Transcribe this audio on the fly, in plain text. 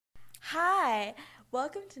Hi,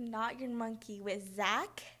 welcome to Not Your Monkey with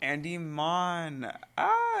Zach. And Iman.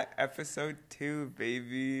 Episode 2,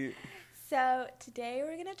 baby. So today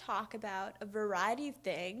we're going to talk about a variety of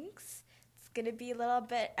things. It's going to be a little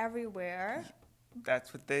bit everywhere.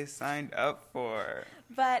 That's what they signed up for.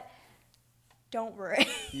 But don't worry.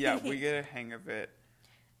 Yeah, we get a hang of it.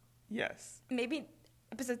 Yes. Maybe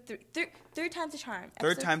episode 3. Third time's the charm.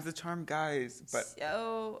 Third time's the charm, guys. But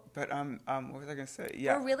what was I going to say?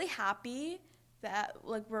 Yeah. We're really happy that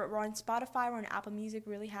we're on Spotify, we're on Apple Music,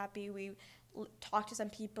 really happy. We talked to some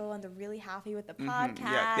people and they're really happy with the podcast.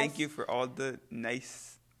 Yeah, thank you for all the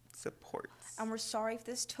nice supports. And we're sorry if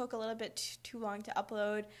this took a little bit too long to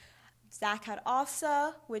upload. Zach had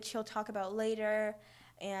OFSA, which he'll talk about later,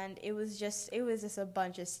 and it was just a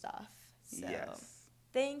bunch of stuff. So yes.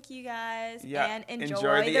 Thank you guys, yeah, and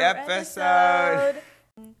enjoy the episode.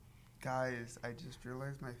 Guys, I just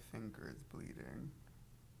realized my finger is bleeding.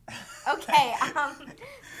 Okay,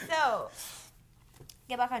 so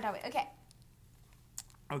get back on topic.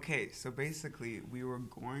 Okay, so basically we were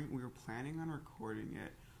planning on recording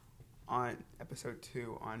it on episode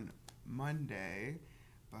 2 on Monday,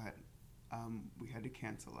 but we had to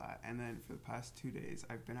cancel that. And then for the past 2 days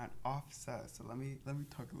I've been at OFSA, so let me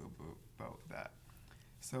talk a little bit about that.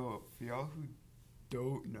 So for y'all who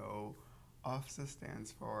don't know, OFSA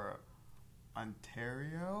stands for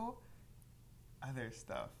Ontario other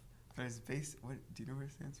stuff. But it's what do you know what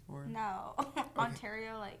it stands for? No. Okay.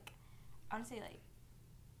 Ontario, I want to say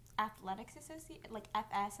Athletics Association,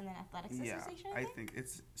 FS and then Athletics Association. I think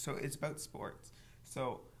it's about sports.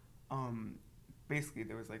 So basically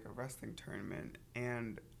there was a wrestling tournament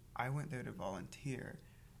and I went there to volunteer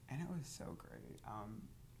and it was so great.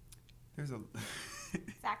 There's a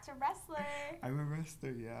Zach's a wrestler. I'm a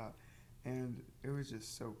wrestler, yeah. And it was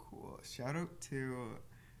just so cool. Shout out to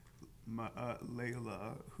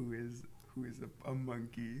Layla, who is a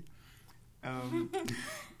monkey.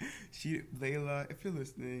 Layla, if you're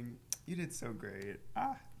listening, you did so great.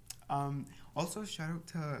 Also shout out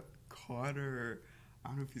to Carter. I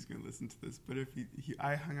don't know if he's gonna listen to this, but if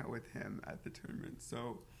I hung out with him at the tournament,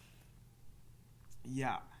 so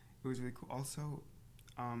yeah, it was really cool. Also,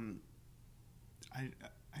 I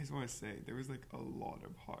just want to say there was a lot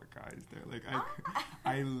of hot guys there.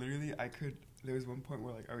 I could. There was one point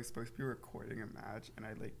where I was supposed to be recording a match and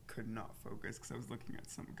I could not focus because I was looking at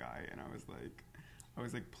some guy and I was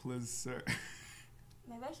like, please sir.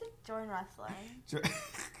 Maybe I should join wrestling. Join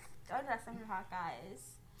wrestling for hot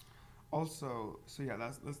guys. Also, so yeah,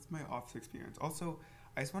 that's my office experience. Also,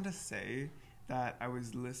 I just want to say that I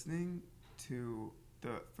was listening to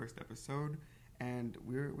the first episode and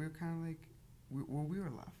we were kind of we were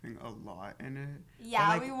laughing a lot in it.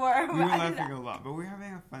 Yeah, we were. We were laughing a lot, but we were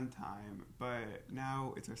having a fun time. But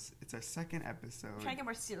now it's our second episode. We're trying to get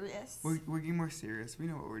more serious. We're getting more serious. We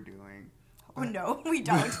know what we're doing. Oh, no, we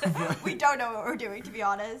don't. We don't know what we're doing, to be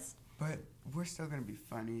honest. But we're still going to be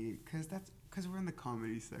funny because we're in the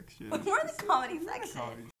comedy section. We're in the comedy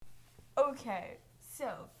section. Okay,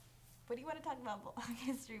 so what do you want to talk about Black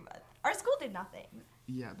History Month? Our school did nothing.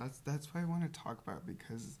 Yeah, that's why I want to talk about it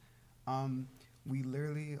because we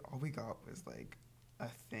literally all we got was a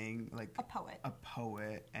thing, a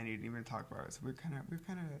poet, and he didn't even talk about it. So we're kind of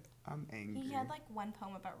angry. He had one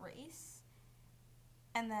poem about race,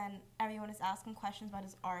 and then everyone was asking questions about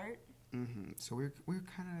his art. So we're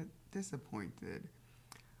kind of disappointed.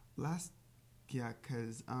 Cause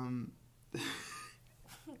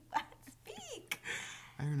Speak.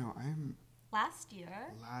 I don't know. Last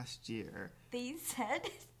year. They said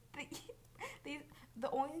the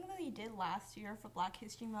only thing that they did last year for Black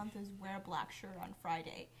History Month was wear a black shirt on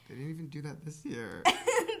Friday. They didn't even do that this year.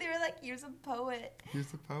 They were like, here's a poet.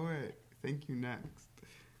 Here's a poet. Thank you, next.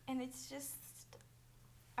 And it's just,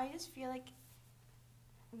 I just feel like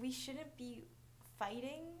we shouldn't be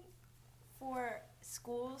fighting for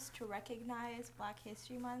schools to recognize Black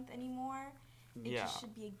History Month anymore. It just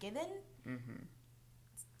should be a given.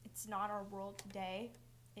 It's not our world today.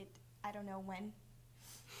 I don't know when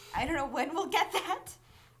we'll get that.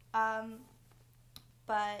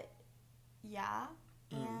 But yeah,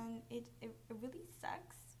 and it really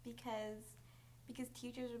sucks because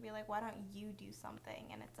teachers would be like, why don't you do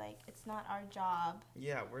something? And it's it's not our job.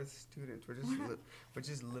 Yeah, we're students. We're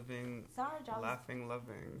just living, it's not our job laughing,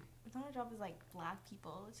 loving. It's not our job as Black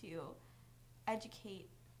people to educate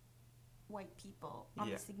white people on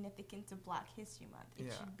the significance of Black History Month.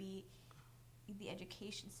 It should be the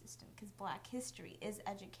education system because Black history is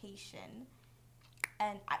education,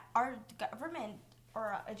 and our government or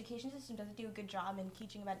our education system doesn't do a good job in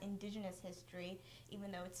teaching about Indigenous history, even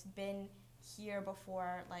though it's been here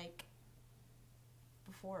before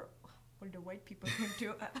what do white people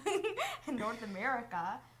do in North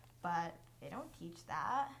America, but they don't teach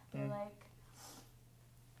that. They're like,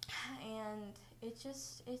 and it's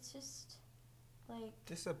just like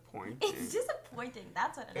disappointing. it's disappointing.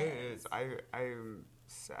 That's what it is. I'm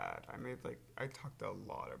sad. I talked a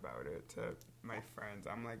lot about it to my friends.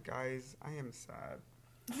 I'm like, guys, I am sad.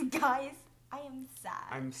 Guys, I am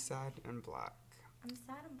sad. I'm sad and black. I'm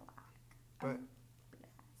sad and black. But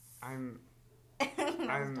I'm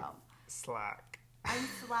dumb. slack. I'm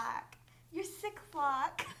slack. You're sick,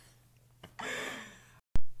 slack.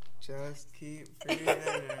 Just keep breathing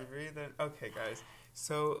and breathing. Okay, guys.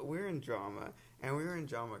 So we're in drama, and we were in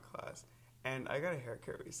drama class, and I got a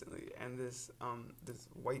haircut recently, and this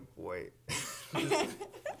white boy,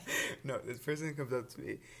 this person comes up to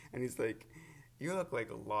me, and he's like, "You look like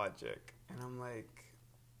Logic," and I'm like,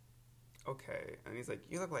 "Okay," and he's like,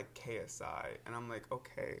 "You look like KSI," and I'm like,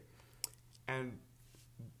 "Okay," and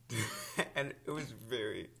and it was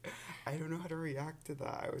I don't know how to react to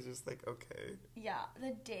that. I was just like, okay. Yeah,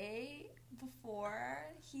 the day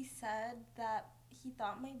before, he said that he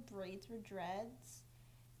thought my braids were dreads.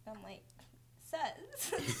 I'm like, says,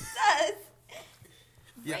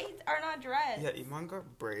 Yeah. braids are not dreads. Yeah, Iman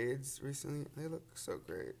got braids recently. They look so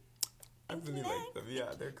great. I really like them.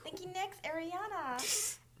 Yeah, they're cool. Thank you, next, Ariana.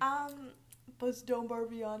 Buzz Dome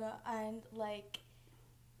Barbiana, and like,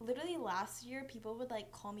 literally last year, people would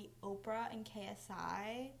like call me Oprah and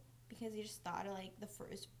KSI because they just thought of like the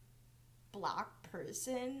first black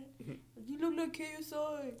person. You look like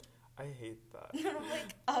KSI. I hate that. And I'm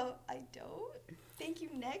like, I don't. Thank you,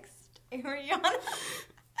 next, Ariana.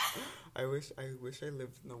 I wish I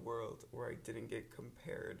lived in a world where I didn't get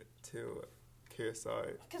compared to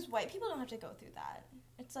KSI. Because white people don't have to go through that.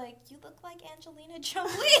 It's like, you look like Angelina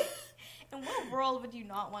Jolie. In what world would you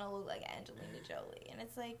not want to look like Angelina Jolie? And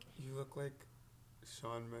it's like, You look like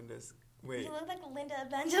Shawn Mendes. Wait. You look like Linda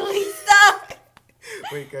Evangelista.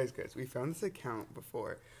 Wait, guys, we found this account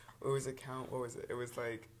before. What was it? It was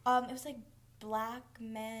like... It was like black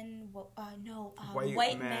men,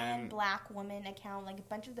 white man, black woman account, like a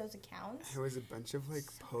bunch of those accounts. There was a bunch of like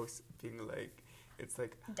posts being like, it's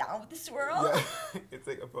like... Down with the swirl? Yeah, it's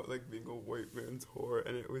like about like being a white man's whore,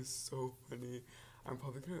 and it was so funny. I'm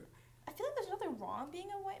probably gonna... I feel like there's nothing wrong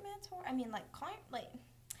being a white man's whore. I mean,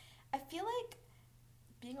 I feel like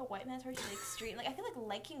being a white man's whore is extreme. Like, I feel like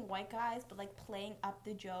liking white guys, but like playing up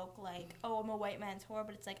the joke, like, oh, I'm a white man's whore,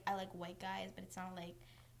 but it's like I like white guys, but it's not like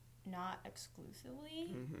not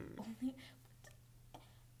exclusively. Only.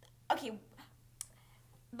 Okay,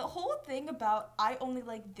 the whole thing about I only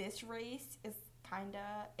like this race is kind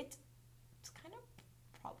of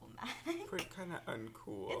problematic. Pretty kind of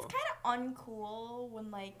uncool. It's kind of uncool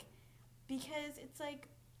when like, because it's like,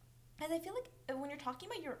 and I feel like when you're talking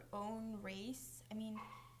about your own race, I mean,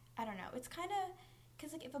 I don't know, it's kind of,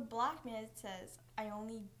 because like if a black man says, I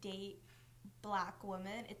only date black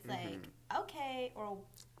women, it's like, okay, or a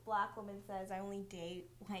black woman says, I only date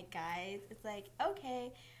white guys, it's like,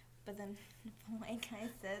 okay, but then if a white guy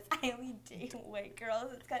says, I only date white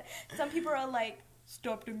girls, it's kind of, some people are like,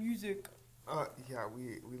 stop the music. Yeah,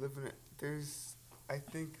 we live in it. There's, I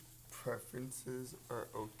think preferences are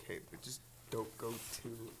okay, but just don't go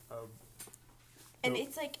too, and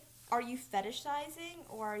it's like, are you fetishizing,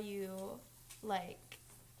 or are you, like,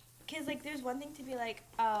 because, like, there's one thing to be like,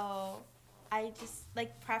 oh, I just,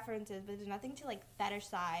 like, preferences, but there's nothing to, like,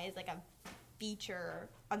 fetishize, like, a feature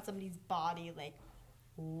on somebody's body, like,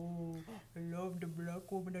 oh, I love the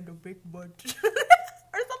black woman and the big butt,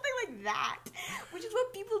 or something like that, which is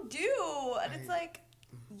what people do, and it's like,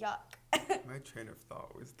 yuck. My train of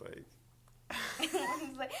thought was like,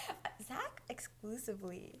 It's like, Zach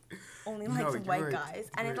exclusively only likes white guys,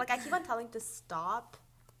 and it's like I keep on telling him to stop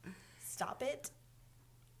it.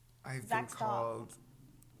 I've Zach, been called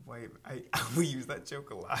white. We used that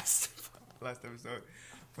joke last episode,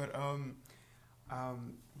 but yeah,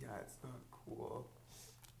 it's not cool.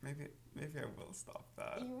 Maybe I will stop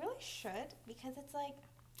that. You really should, because it's like,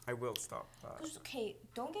 I will stop that. cause, okay,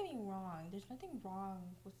 don't get me wrong. There's nothing wrong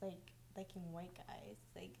with like liking white guys.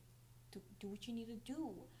 Like, do what you need to do,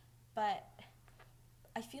 but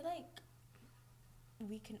I feel like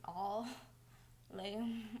we can all like.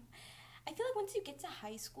 I feel like once you get to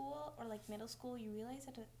high school or like middle school, you realize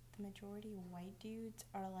that the majority of white dudes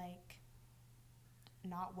are like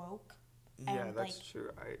not woke. Yeah, and, that's like,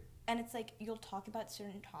 true. And it's like, you'll talk about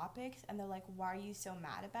certain topics, and they're like, why are you so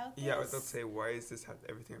mad about this? Yeah, they'll say, why does this have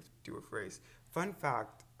everything have to do with race? Fun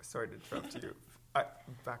fact, sorry to interrupt you.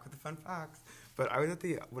 Back with the fun facts. But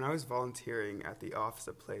when I was volunteering at the Office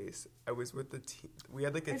Place, I was with the team. We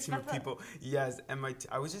had like a team of people. Yes, and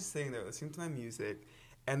I was just sitting there listening to my music,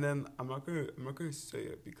 And then I'm not gonna say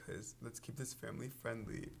it because let's keep this family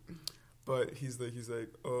friendly. But he's like, and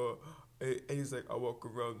he's like, I walk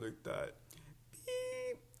around like that.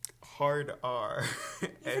 Beep. Hard R. He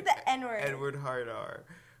said the N-word. Edward hard R.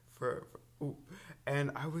 For ooh.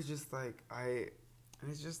 And I was just like, and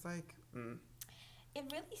it's just like, It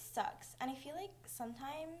really sucks. And I feel like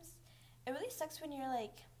sometimes it really sucks when you're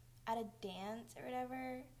like at a dance or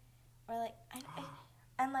whatever, or like,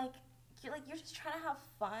 and like you're just trying to have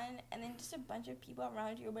fun, and then just a bunch of people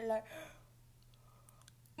around you will be like,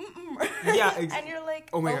 yeah, and you're like,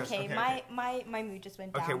 oh my okay, gosh, my mood just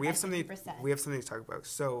went down. Okay, we have something. 50%. We have something to talk about.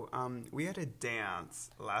 So, we had a dance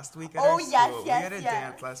last week at Oh, our yes, school. yes, We had a yes.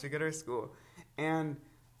 dance last week at our school, and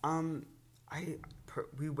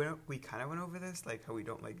we kind of went over this, like how we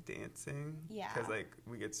don't like dancing, Yeah. because like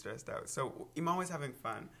we get stressed out. So Iman was having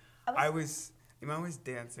fun. Iman was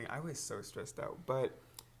dancing. I was so stressed out, but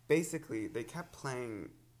basically they kept playing.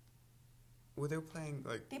 Well, they were playing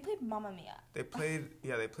like They played Mamma Mia. they played a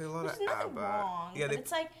lot Which of is nothing ABBA. wrong. Yeah, but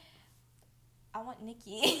it's like, I want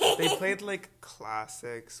Nicki. they played like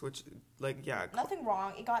classics, which like Nothing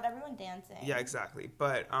wrong. It got everyone dancing. Yeah, exactly.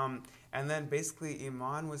 But and then basically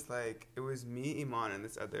Iman was like, it was me, Iman, and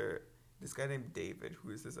this guy named David, who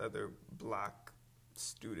is this other black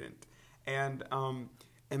student, and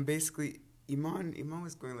basically Iman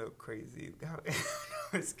was going a little crazy.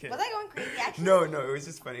 I was kidding. Was I going crazy? Actually, No, it was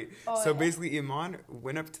just funny. Oh, So yeah. basically Iman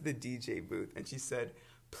went up to the DJ booth and she said,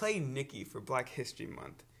 "Play Nicki for Black History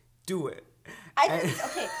Month. Do it."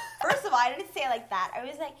 Okay, first of all, I didn't say it like that. I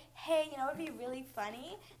was like, hey, you know what would be really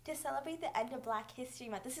funny? To celebrate the end of Black History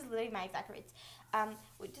Month. This is literally my exact words.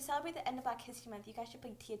 To celebrate the end of Black History Month, you guys should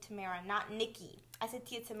play Tia Tamara, not Nicki. I said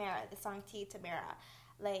Tia Tamara, the song Tia Tamara.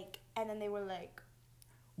 Like, and then they were like,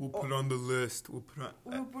 We'll put on the list. We'll put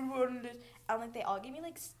on. and like they all gave me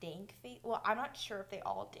like stank face. Well, I'm not sure if they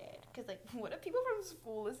all did, because like, what if people from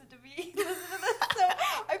school listen to me? Listen to this? So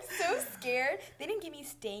I'm so scared. They didn't give me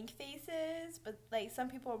stank faces, but like some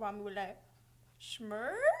people around me were like,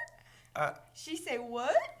 "Schmur." She said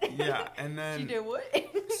what? Yeah, and then she did what?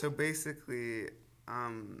 So basically,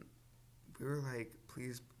 we were like,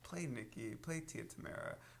 please play Nicki, play Tia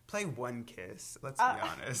Tamara, play One Kiss. Let's be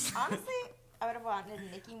honest. Honestly, I would have wanted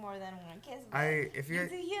Nicki more than One Kiss. But If you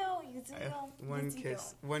do you.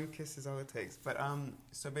 One kiss is all it takes. But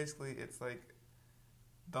so basically, it's like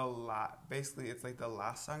it's like the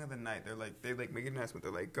last song of the night. They make an announcement.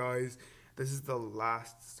 They're like, guys, this is the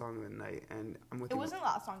last song of the night, and I'm with. It wasn't the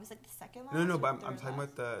last song. It was like the second last. No, or but the I'm third talking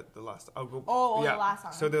last? about the last. I'll go. The last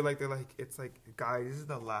song. So they're like, it's like, guys, this is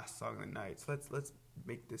the last song of the night. So let's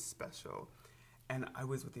make this special. And I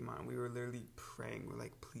was with Iman. We were literally praying. We're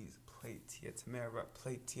like, please play Tia Tamara,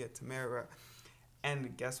 play Tia Tamara.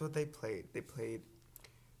 And guess what they played? They played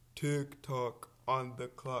Tick Tock on the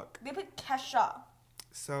Clock. They put Kesha.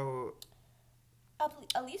 So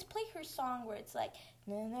At least play her song where it's like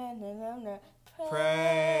na na na na na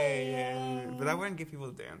praying. But that wouldn't get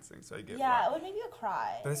people dancing, so I get Yeah, why. it would make you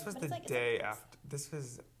cry. But this was the it's day like, after. This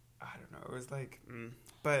was, I don't know. It was like,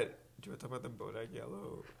 But do you want to talk about the Bodak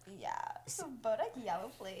Yellow? Yeah, so Bodak Yellow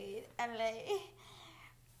played, and like,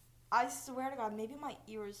 I swear to God, maybe my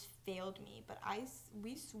ears failed me, but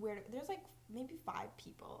we swear to, there's like maybe five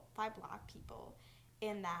black people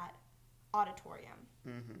in that auditorium.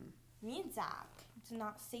 Mm-hmm. Me and Zach did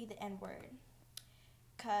not say the N-word,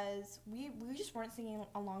 because we just weren't singing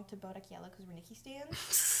along to Bodak Yellow because we're Nicki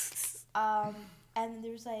stans. And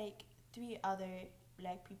there's like 3 other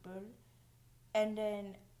black people, and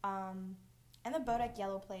then Bodak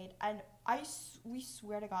Yellow played, and we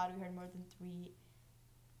swear to God we heard more than 3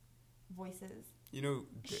 voices. You know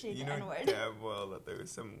N-word. damn well that there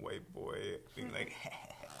was some white boy being like,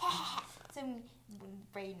 Some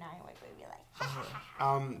very nice white boy be like,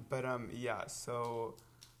 yeah, so,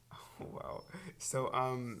 oh, wow. So, what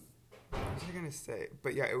was I gonna say?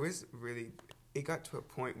 But yeah, it got to a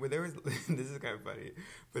point where there was, this is kind of funny,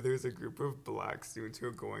 but there was a group of black students who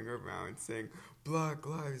were going around saying, Black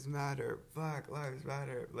Lives Matter, Black Lives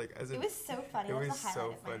Matter, like, as it was so funny. it That was the highlight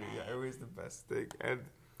so of my funny, night. yeah, it was the best thing,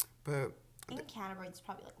 but In Canberra, it's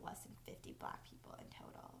probably like less than 50 black people in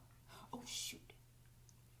total. Oh shoot.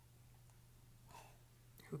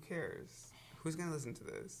 who cares? Who's gonna listen to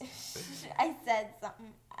this? I said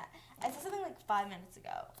something. I said something like 5 minutes ago.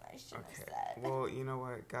 I shouldn't have said. Well, you know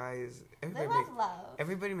what, guys? Live, laugh, love.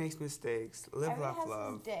 Everybody makes mistakes. Live, Everyone laugh, has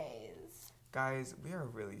love. his days. Guys, we are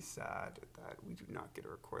really sad that we do not get to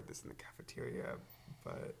record this in the cafeteria,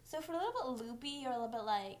 but So if we're a little bit loopy or a little bit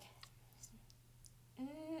like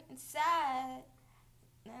sad.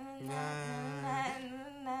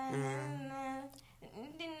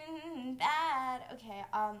 bad. Okay,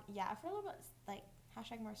 yeah, if we're a little bit, like,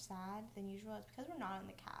 hashtag more sad than usual, it's because we're not in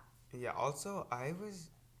the caf. Yeah, also, I was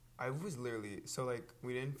literally, so, like,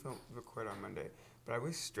 we didn't record on Monday, but I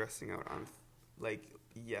was stressing out on, like,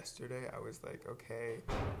 yesterday. I was like, okay,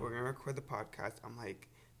 we're going to record the podcast. I'm like,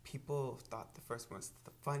 people thought the first one was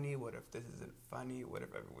funny. What if this isn't funny? What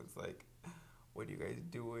if everyone's like, what are you guys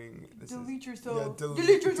doing? Delete yourself. Yeah,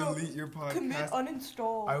 Delete yourself. Delete your podcast. Commit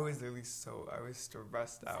uninstall. I was literally I was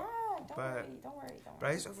stressed out. Don't worry. But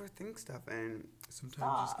I just overthink stuff, and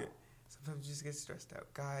sometimes you just get stressed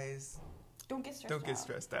out. Guys, don't get stressed Don't get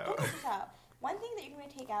stressed out. Don't get stressed out. One thing that you're going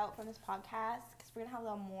to take out from this podcast, because we're going to have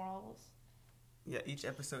little morals. Yeah, each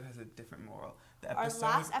episode has a different moral. Our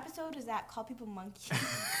last episode is that call people monkeys.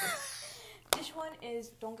 This one is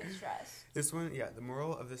don't get stressed. This one, yeah, the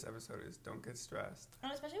moral of this episode is don't get stressed.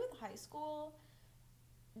 And especially with high school,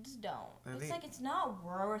 just don't. Really? It's like, it's not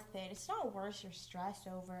worth it. It's not worth your stress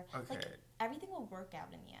over. Okay. Like, everything will work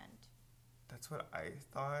out in the end. That's what I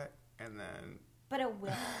thought, and then... But it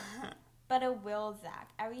will. But it will, Zach.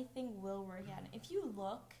 Everything will work out. If you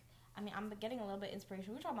look... I mean, I'm getting a little bit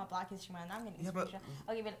inspirational. We're talking about Black History Month. I'm getting inspirational.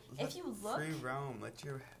 Okay, but if you look... Free realm. Let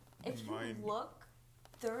your mind... If you look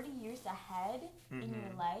 30 years ahead in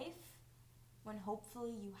your life, when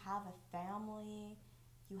hopefully you have a family,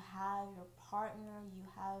 you have your partner, you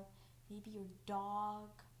have maybe your dog,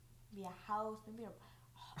 maybe a house, maybe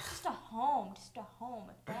just a home,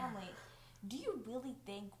 a family. Do you really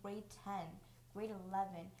think grade 10, grade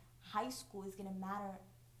 11, high school is going to matter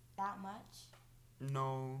that much?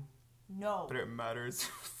 No. But it matters.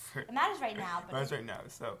 It matters right now. It matters right now.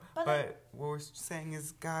 So, but what we're saying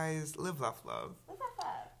is, guys, live, laugh, love. Live, laugh,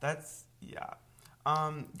 love. That's, yeah.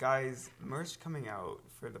 Guys, merch coming out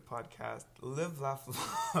for the podcast. Live, laugh,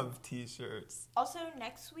 love t-shirts. Also,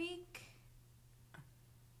 next week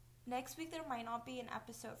there might not be an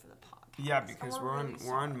episode for the podcast. Yeah, because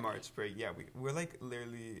we're on March break. Yeah, we're like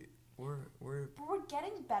literally we're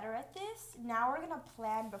getting better at this. Now we're gonna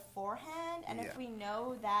plan beforehand, and if we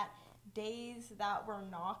know that days that we're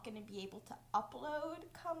not gonna be able to upload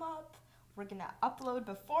come up, we're gonna upload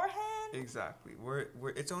beforehand. Exactly. We're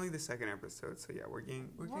it's only the second episode, so yeah, we're getting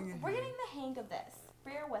the hang of this.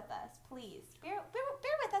 Bear with us, please. Bear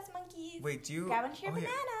with us, monkeys. Wait, do you grab into your bananas?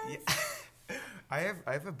 Yeah. I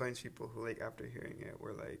have a bunch of people who, like, after hearing it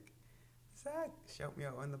were like, Zach, shout me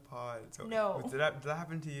out on the pod. So no. Did that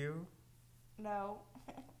happen to you? No.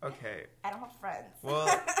 Okay. I don't have friends.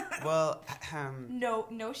 Well,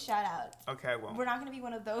 No shout outs. Okay, I won't. We're not gonna be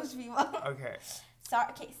one of those people. Okay.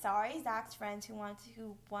 Sorry, Zach's friends who want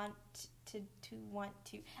to.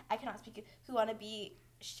 I cannot speak. Who want to be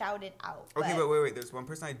shouted out. Okay, but wait. There's one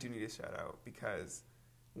person I do need to shout out because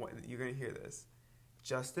you're gonna hear this.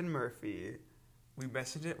 Justin Murphy. We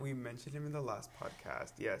mentioned him in the last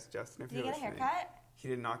podcast. Yes, Justin, if you're listening. Did he get a haircut? He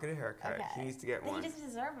did not get a haircut. Okay. He needs to get one. He doesn't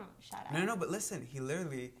deserve a shout out. No, but listen, he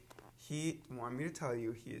wanted me to tell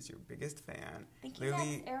you he is your biggest fan. Thank you, that's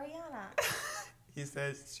Ariana. He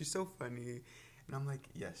says she's so funny, and I'm like,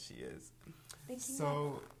 yes, she is. Thank you.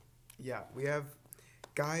 So, yeah, we have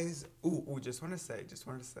guys. Just want to say,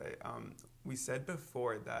 we said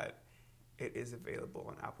before that it is available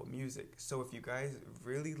on Apple Music. So if you guys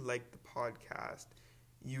really like the podcast,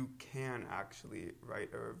 you can actually write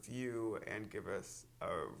a review and give us a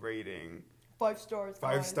rating. 5 stars.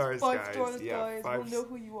 5 stars, guys. 5 stars, yeah, guys. We'll know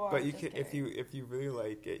who you are. But you can, if you really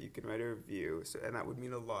like it, you can write a review. So, and that would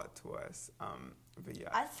mean a lot to us. But yeah.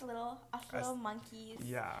 Us little monkeys.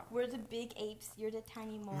 Yeah. We're the big apes. You're the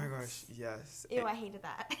tiny moles. Oh my gosh, yes. Ew, I hated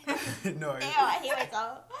that. No. Ew, I hate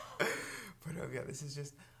myself. But yeah, this is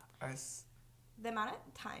just us. The amount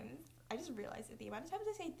of times, I just realized that the amount of times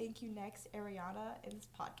I say thank you next, Ariana, in this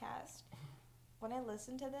podcast, when I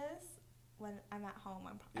listen to this, when I'm at home,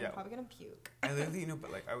 I'm probably going to puke. I literally,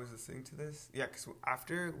 but like I was listening to this. Yeah, because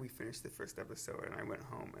after we finished the first episode and I went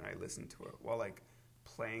home and I listened to it while like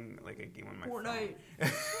playing like a game on my Fortnite.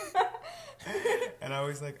 phone. And I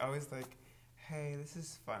was like, hey, this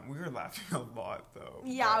is fun. We were laughing a lot though.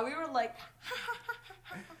 Yeah, we were like,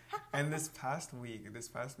 and this past week,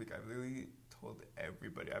 I've literally told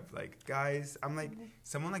everybody. I've like, guys, I'm like,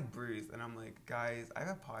 someone like Bruce, and I'm like, guys, I have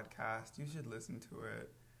a podcast. You should listen to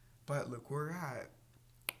it. But look, we're at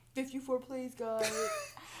 54 plays, guys.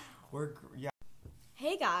 Yeah.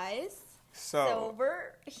 Hey guys. So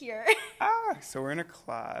we're here. So we're in a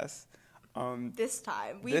class. This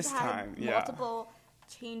time we've had multiple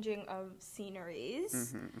changing of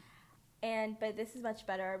sceneries. Mm-hmm. But this is much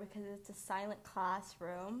better because it's a silent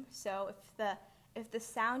classroom. So if the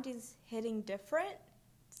sound is hitting different,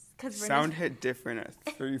 it's Sound hit different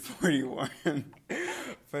at 3:41.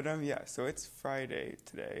 But yeah, so it's Friday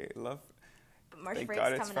today. March Thank break's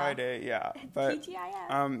God it's coming Friday. up. Yeah, but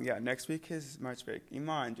TGIF. yeah, next week is March break.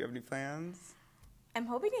 Iman, do you have any plans? I'm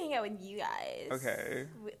hoping to hang out with you guys. Okay.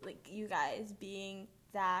 Like you guys being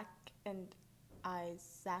Zach and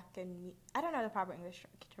Zach and me. I don't know the proper English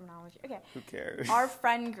terminology. Okay. Who cares? Our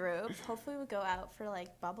friend group. Hopefully we'll go out for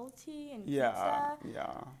like bubble tea and pizza.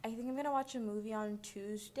 Yeah. I think I'm gonna watch a movie on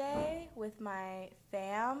Tuesday with my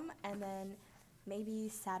fam, and then maybe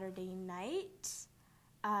Saturday night.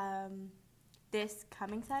 This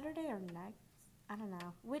coming Saturday or next? I don't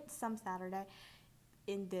know. Some Saturday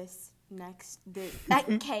in this next.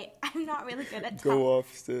 Okay, I'm not really good at time. Go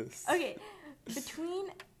off, sis. Okay, between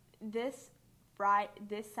this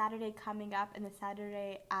Saturday coming up and the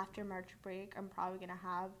Saturday after March break, I'm probably gonna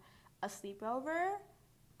have a sleepover,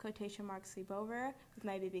 quotation mark sleepover, with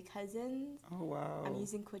my baby cousins. Oh wow. I'm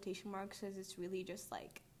using quotation marks because it's really just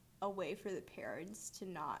like a way for the parents to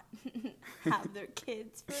not have their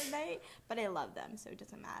kids for a night, but I love them, so it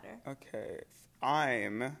doesn't matter. Okay,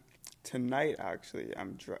 tonight actually.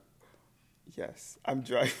 I'm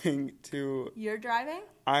driving to. You're driving?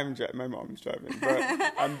 My mom's driving,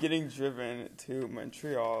 but I'm getting driven to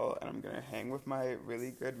Montreal, and I'm gonna hang with my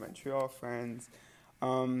really good Montreal friends.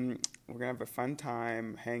 We're gonna have a fun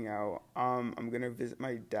time, hang out. I'm gonna visit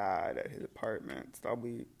my dad at his apartment, so that'll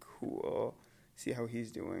be cool. See how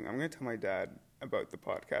he's doing. I'm gonna tell my dad about the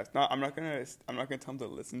podcast. I'm not gonna tell him to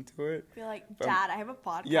listen to it. Be like, Dad, I have a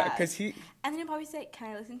podcast. Yeah, because and then he'll probably say,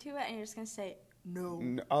 "Can I listen to it?" And you're just gonna say, "No."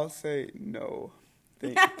 I'll say no.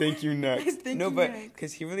 Thank you next.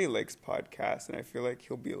 Because he really likes podcasts, and I feel like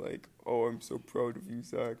he'll be like, "Oh, I'm so proud of you,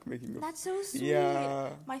 Zach, making a." That's so sweet.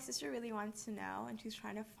 Yeah. My sister really wants to know, and she's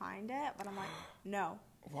trying to find it, but I'm like, no.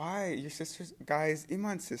 Why? Your sister's guys,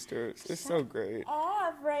 Iman's sisters. It's so great.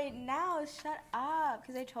 Off right now. Shut up.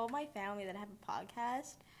 Because I told my family that I have a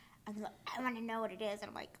podcast, and they're like, I want to know what it is, and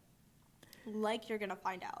I'm like you're gonna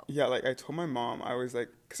find out. Yeah, like I told my mom, I was like,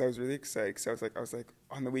 because I was really excited, because I was like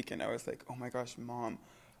on the weekend, I was like, oh my gosh, Mom,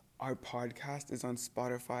 our podcast is on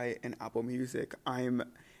Spotify and Apple Music. And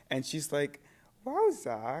she's like, wow,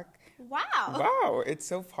 Zach. Wow, it's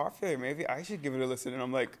so popular. Maybe I should give it a listen. And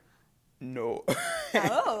I'm like, no.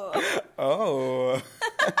 Oh.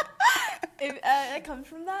 It comes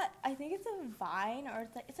from that. I think it's a Vine, or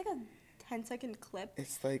it's like a 10-second clip.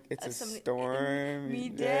 It's a stormy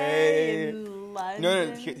day in London.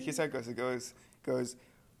 No, here's how it goes. It goes,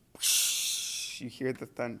 whoosh, you hear the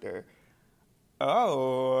thunder.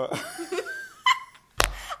 Oh.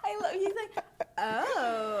 I love. He's like,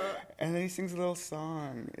 oh. And then he sings a little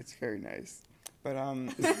song. It's very nice. But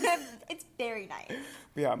it's very nice.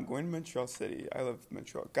 But yeah, I'm going to Montreal City. I love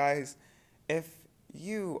Montreal. Guys, if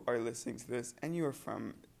you are listening to this and you are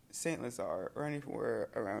from Saint Lazare or anywhere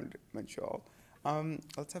around Montreal,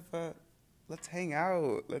 let's hang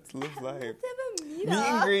out. Let's live life. Let's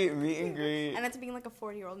have a meet and greet. And that's being like a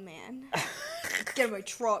 40-year-old man. Get in my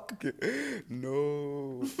truck.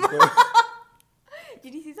 No.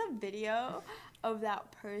 Did you see some video of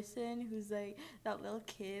that person who's like that little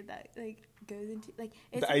kid that like goes into like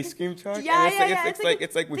it's the like ice cream truck? Yeah,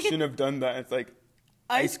 It's like we shouldn't have done that. It's like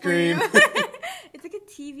ice cream. It's like a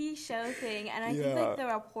TV show thing, and I think like the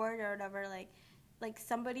reporter or whatever like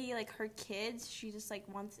somebody like her kids, she just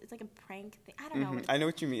like wants, it's like a prank thing. I don't know. I know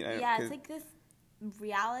what you mean. It's like this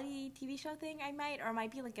reality TV show thing. It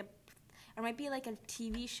might be like a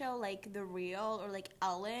TV show like The Real or like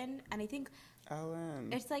Ellen, and I think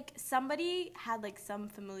Ellen. It's like somebody had like some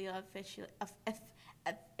familial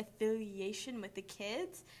affiliation with the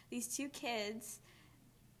kids. These two kids,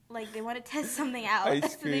 like they want to test something out.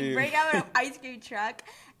 Ice So they bring out an ice cream truck,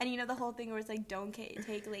 and you know the whole thing where it's like don't take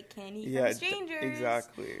like candy from strangers.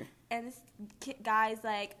 Exactly. And this guy's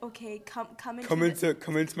like, okay, come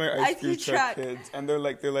into my ice cream truck, kids, and they're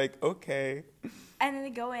like okay. And then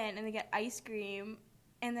they go in and they get ice cream.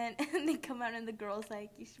 And then they come out and the girl's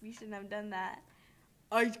like, we shouldn't have done that.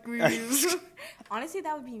 Ice cream. Honestly,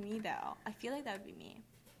 that would be me, though. I feel like that would be me.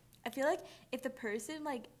 I feel like if the person,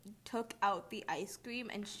 like, took out the ice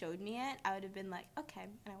cream and showed me it, I would have been like, okay.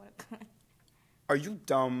 And I would have gone. Are you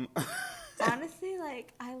dumb? Honestly,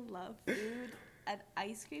 like, I love food and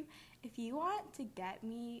ice cream. If you want to get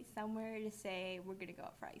me somewhere to say we're gonna go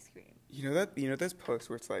out for ice cream. You know those posts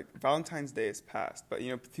where it's like Valentine's Day is past, but you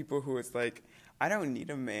know people who it's like, I don't need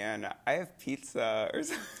a man, I have pizza or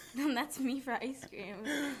something. That's me for ice cream.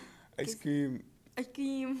 Ice cream.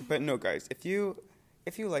 But no, guys, if you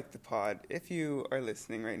like the pod, if you are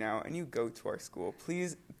listening right now and you go to our school,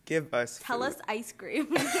 please give us Tell food. us ice cream.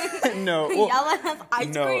 No. Well, Yell at us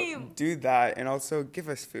ice no, cream. do that. And also give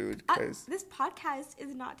us food because This podcast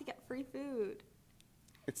is not to get free food.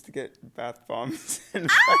 it's to get bath bombs. And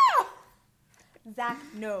Ah! Zach,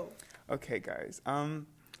 no. Okay, guys.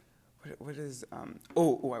 What is I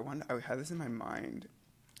had this in my mind.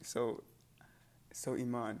 So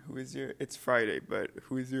Iman, it's Friday, but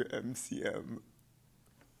who is your MCM?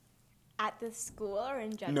 At the school or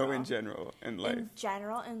in general? No, in general, in life. In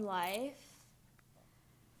general, in life.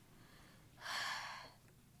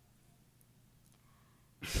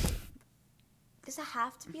 Does it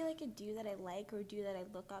have to be like a dude that I like or a dude that I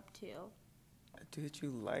look up to? Dude, you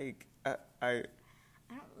like? I I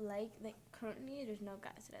don't like currently there's no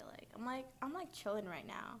guys that I like. I'm like chilling right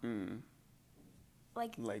now.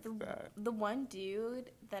 Like that. The one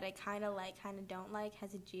dude that I kind of like, kind of don't like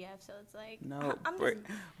has a GF, so it's like No, I'm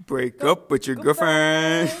break up with your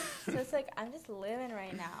girlfriend. So it's like I'm just living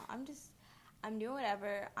right now. I'm doing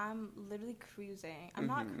whatever. I'm literally cruising. I'm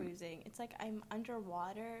not cruising. It's like I'm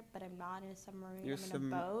underwater, but I'm not in a submarine. I'm in a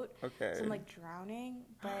boat. Okay. So I'm like drowning,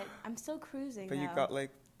 but I'm still cruising. But though. you got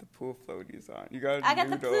like the pool floaties on. I got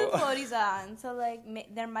the pool floaties on, so like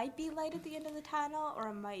there might be light at the end of the tunnel, or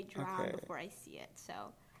I might drown before I see it. So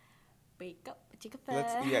wake up, chica.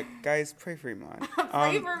 Guys, pray for Iman.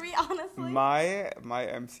 Pray for me, honestly. My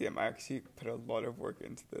MCM, I actually put a lot of work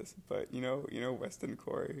into this, but you know Weston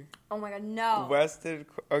Corey. Oh my god, no.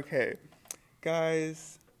 Okay,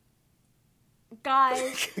 guys.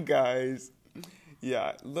 Guys.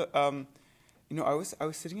 Yeah. Look, I was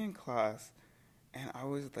sitting in class. And I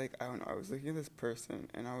was like, I don't know, I was looking at this person,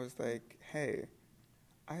 and I was like, hey,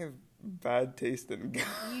 I have bad taste in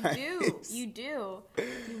guys. You do.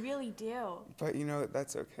 You really do. But,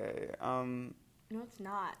 that's okay. No, it's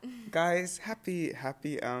not. Guys, happy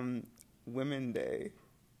Women Day.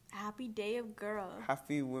 Happy Day of Girls.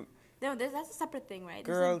 No, that's a separate thing, right?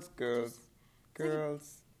 Girls.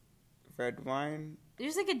 Red wine.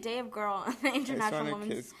 There's like a Day of Girl on the International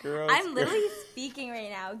Women's. Girls. I'm literally speaking right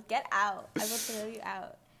now. Get out! I will throw you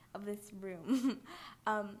out of this room.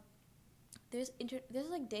 There's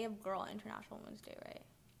like Day of Girl on International Women's Day, right?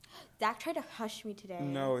 Zach tried to hush me today.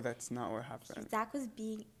 No, that's not what happened. Zach was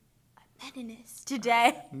being a meninist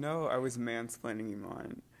today. No, I was mansplaining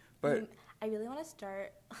Iman. But I really want to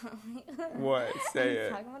start. What? Say it.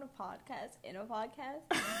 Talking about in a podcast.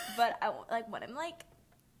 But when I'm like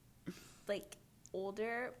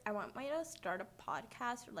older, I want to start a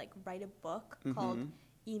podcast or like write a book called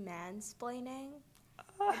E-Mansplaining.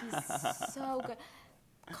 It'd be so good.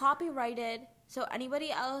 Copyrighted. So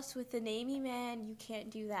anybody else with the name E-Man, you can't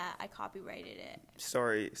do that. I copyrighted it.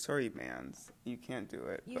 Sorry, mans. You can't do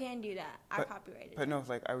it. You can't do that. I copyrighted it. But no,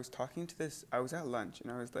 like I was talking to I was at lunch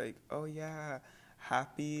and I was like, oh yeah,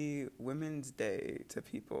 happy Women's Day to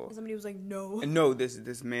people. And somebody was like, no. And no, this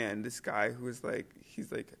guy who was like,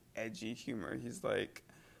 he's like edgy humor. He's like,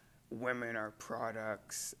 women are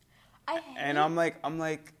products. And I'm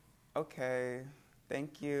like, okay,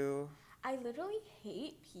 thank you. I literally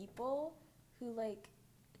hate people who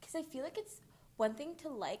because I feel like it's one thing to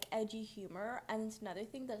like edgy humor, and it's another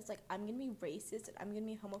thing that it's like, I'm going to be racist and I'm going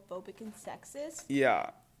to be homophobic and sexist.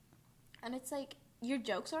 Yeah. And it's like, your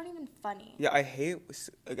jokes aren't even funny. Yeah, I hate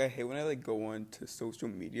when I go on to social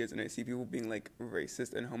medias and I see people being like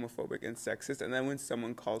racist and homophobic and sexist, and then when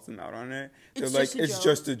someone calls them out on it, they're it's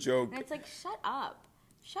just a joke. And it's like, shut up.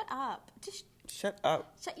 Just shut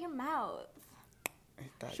up. Shut your mouth.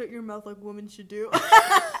 Shut your mouth like women should do.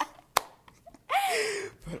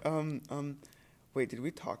 But wait, did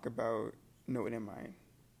we talk about? No, never mind.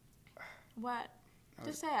 What?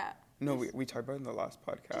 Just say it. No, we talked about it in the last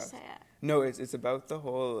podcast. Just say it. No, it's about the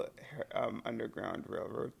whole Underground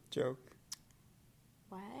Railroad joke.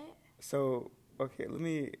 What? So okay, let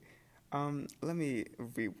me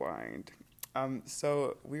rewind.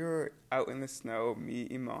 So we were out in the snow, me,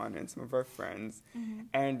 Iman, and some of our friends,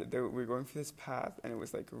 and we were going through this path, and it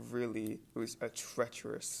was it was a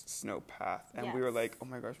treacherous snow path, and we were like, oh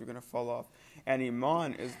my gosh, we're gonna fall off. And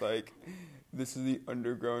Iman is like, this is the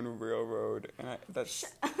Underground Railroad, and that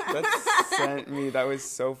sent me. That was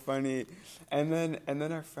so funny. And then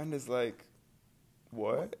our friend is like,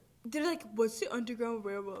 what? They're like, what's the Underground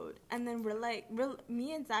Railroad? And then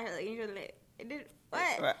me and Zach are like,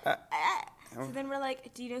 what? So then we're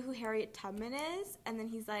like, do you know who Harriet Tubman is? And then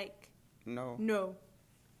he's like, no.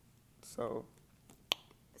 So,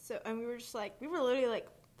 and we were just like, we were like,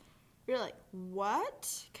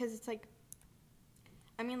 what? Because it's like,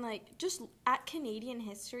 I mean, just at Canadian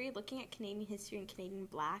history, looking at Canadian history and Canadian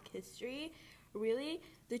Black history, really,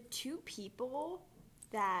 the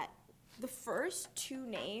first two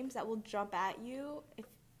names that will jump at you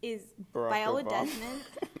is Barack Viola Obama. Desmond.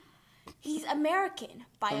 He's American.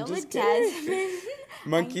 Viola just kidding. Desmond.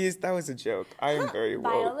 Monkeys, that was a joke. I am very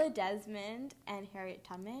woke. Viola Desmond and Harriet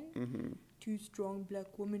Tubman. Mm-hmm. Two strong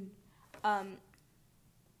black women.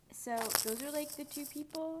 So those are like the two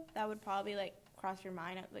people that would probably like cross your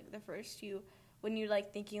mind, like the first two when you're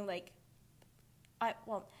like thinking like,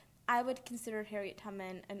 I would consider Harriet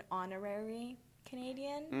Tubman an honorary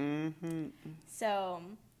Canadian. Mm-hmm. So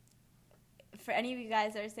for any of you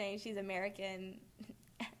guys that are saying she's American,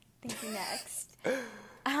 think next.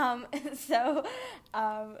 So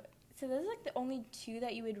those are like the only two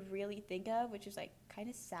that you would really think of, which is like kind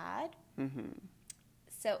of sad. Mm-hmm.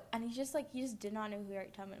 So, and he just did not know who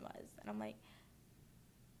Harriet Tubman was. And I'm like,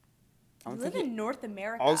 I you don't live think in North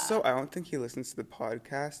America. Also, I don't think he listens to the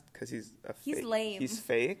podcast because he's He's lame. He's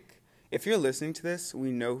fake. If you're listening to this,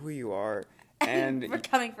 we know who you are, and we're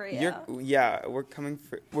coming for you. We're coming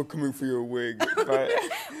for your wig. But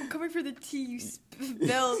We're coming for the tea you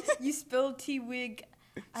spilled. You spilled tea wig.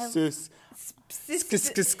 Sis.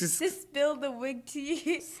 Sis spilled the wig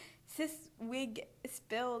tea. Sis wig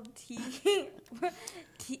spilled tea.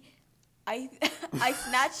 I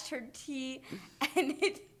snatched her tea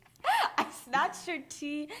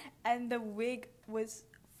and the wig was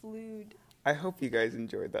flued. I hope you guys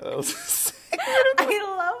enjoyed that. I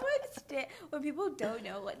love when people don't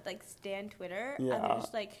know what like stan Twitter and they're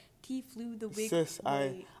just like tea flew the wig. Sis,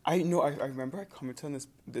 I know. I remember I commented on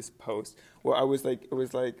this post where I was like, it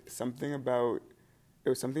was something about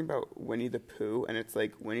Winnie the Pooh, and it's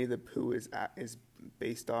like Winnie the Pooh is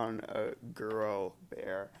based on a girl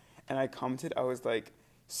bear, and I commented, I was like,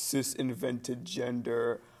 sis invented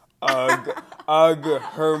gender.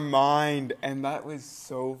 Her mind. And that was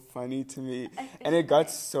so funny to me. And it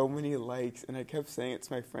got so many likes. And I kept saying it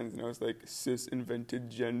to my friends. And I was like, sis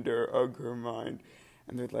invented gender. Her mind.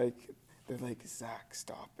 And they're like, Zach,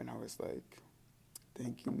 stop. And I was like,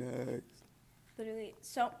 thank you, next. Literally.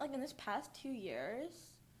 So, like, in this past 2 years,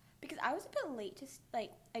 because I was a bit late to,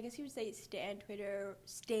 like, I guess you would say stan Twitter,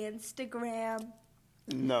 Stanstagram.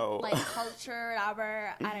 No. Like, culture,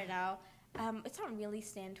 whatever. I don't know. It's not really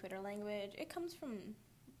stan Twitter language. It comes from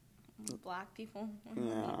black people.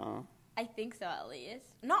 Yeah. I think so, at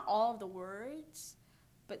least. Not all of the words,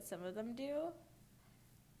 but some of them do.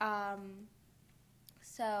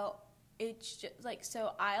 So it's just like,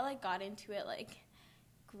 so I like got into it like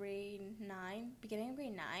beginning of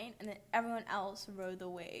grade 9, and then everyone else rode the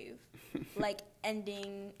wave. Like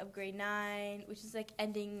ending of grade 9, which is like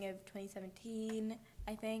ending of 2017,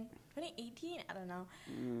 I think. 2018? I don't know.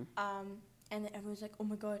 And then everyone's like, oh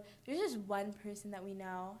my god, there's just one person that we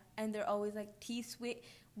know, and they're always like, the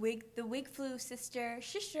wig flew, sister,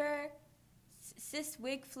 sis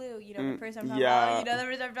wig flew, you know the person I'm talking about, you know the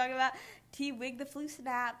person I'm talking about, wig the flu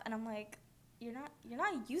snap, and I'm like, you're not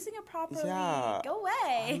using it properly, go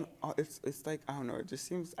away. It's like, I don't know, it just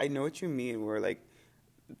seems, I know what you mean, where like,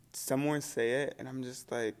 someone say it, and I'm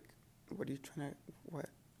just like, what are you trying to, what?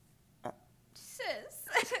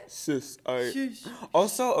 Sis, Shush.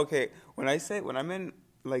 Also, okay, when I'm in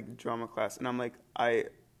like drama class and I'm like,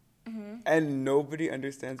 and nobody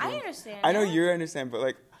understands me. I understand. I know you understand, but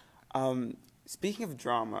like, speaking of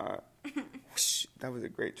drama, whoosh, that was a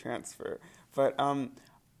great transfer. But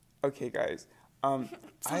okay, guys, so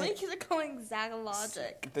many kids are calling Zach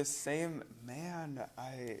Logic. The same man.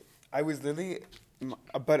 I was literally,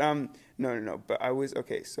 but no. But I was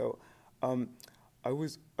okay. So, I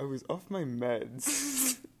was off my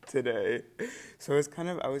meds today, so I was kind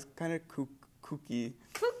of kooky.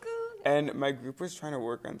 Cuckoo. And my group was trying to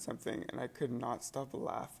work on something, and I could not stop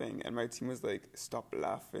laughing. And my team was like, "Stop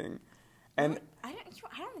laughing," and I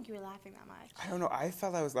don't think you were laughing that much. I don't know. I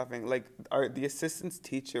felt I was laughing. Like the assistant's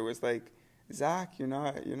teacher was like, "Zach, you're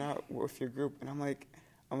not with your group," and I'm like,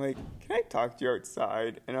 "Can I talk to you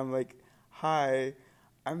outside?" And I'm like, "Hi,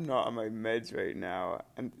 I'm not on my meds right now,"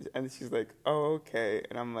 and she's like, "Oh, okay,"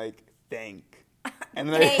 and I'm like, "Thank." And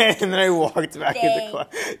then I walked back into class.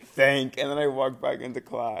 And then I walked back into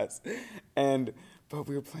class, but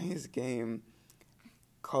we were playing this game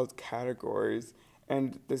called Categories,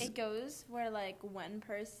 and it goes where like one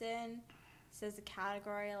person says a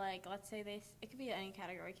category, like let's say it could be any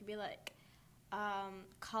category. It could be like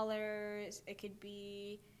colors. It could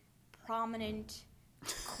be prominent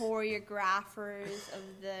choreographers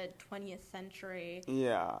of the 20th century.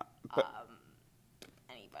 Yeah, but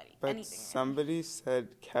anybody. But anything. Somebody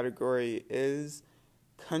said category is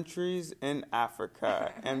countries in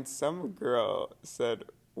Africa, and some girl said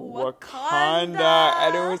Wakanda,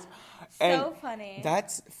 and it was so funny.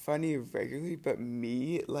 That's funny regularly, but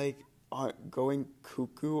me, like, going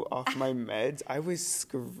cuckoo off my meds. I was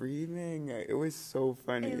screaming. It was so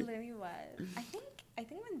funny. It literally was. I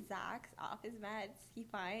think when Zach's off his meds, he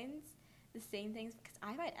finds the same things, because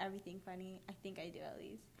I find everything funny. I think I do, at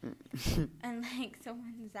least. And like, so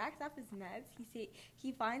when Zach's off his meds,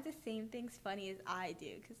 he finds the same things funny as I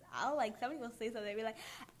do, because I'll like, somebody will say something, be like,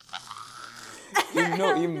 You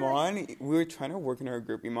know, Iman, we were trying to work in our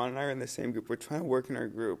group. Iman and I are in the same group. We're trying to work in our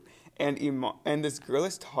group. And this girl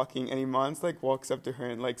is talking, and Iman's like walks up to her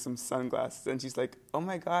in like some sunglasses, and she's like, "Oh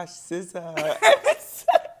my gosh, SZA."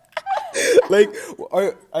 Like,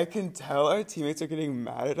 I can tell our teammates are getting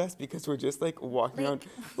mad at us because we're just like walking around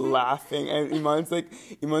laughing, and Iman's like,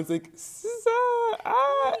 SZA,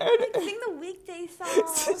 like, sing the weekday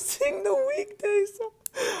song. Sing the weekday song.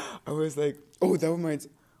 I was like, oh, that reminds.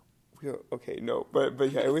 Okay, no, but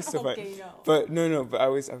yeah, it was so fun. Okay, no. But no, but I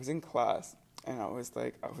was in class, and I was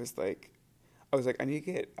like, I need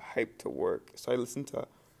to get hyped to work, so I listened to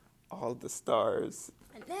All the Stars.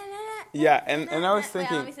 Yeah, and I was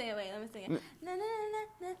thinking. Wait, let me sing it.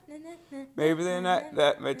 Maybe they're not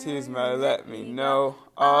that my tears might let me know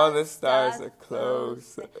all the stars are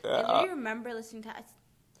close. I really remember listening to that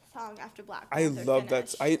song after Black I Panther love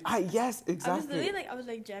finished. that. Yes, exactly. I was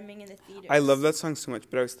like jamming in the theater. I love that song so much,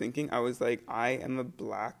 but I was thinking, I was like, I am a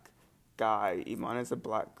black guy. Iman is a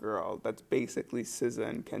black girl. That's basically SZA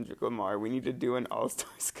and Kendrick Lamar. We need to do an All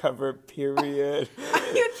Stars cover. Period.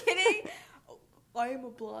 Are you kidding? I am a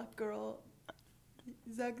black girl.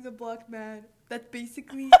 Zach's a black man. That's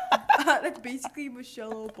basically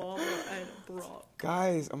Michelle Obama and Barack.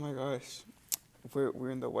 Guys, oh my gosh, we're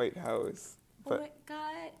in the White House. But oh my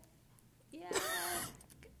god, yeah,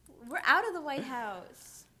 we're out of the White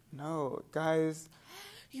House. No, guys.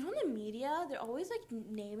 You know, in the media, they're always like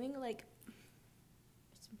naming like.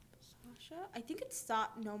 It's Sasha. I think it's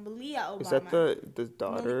Malia Obama. Is that the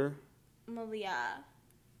daughter? Malia.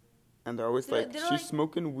 And they're always they're she's like,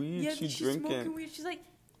 smoking weed, yeah, she's smoking drinking. weed. She's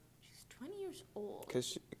 20 years old.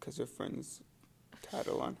 Because her friends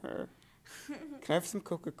tattle on her. Can I have some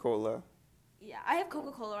Coca-Cola? Yeah, I have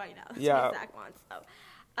Coca-Cola right now. That's yeah. what Zach wants. So,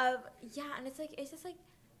 yeah, and it's just like,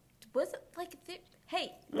 was it like,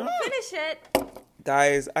 hey, finish it.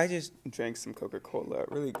 Guys, I just drank some Coca-Cola.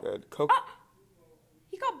 Really good.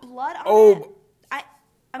 He got blood on it.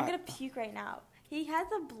 I'm going to puke right now. He has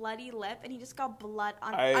a bloody lip, and he just got blood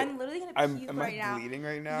on it. I'm literally going to puke right now. Am I bleeding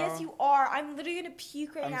right now? Yes, you are. I'm literally going to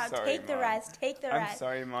puke right now. Sorry, Take the rest. I'm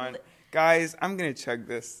sorry, Mon. Guys, I'm going to chug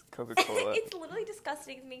this Coca-Cola. It's literally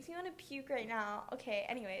disgusting. It makes me want to puke right now. Okay,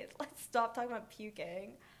 anyways, let's stop talking about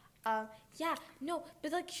puking. Yeah, no,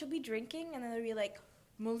 but like, she'll be drinking, and then they'll be like,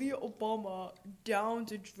 Malia Obama down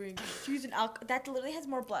to drink. She's an alcohol. That literally has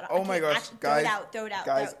more blood on it. Oh my gosh, actually, guys. Throw it out.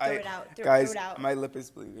 Guys, throw it out. My lip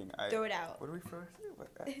is bleeding. Throw it out. What are we supposed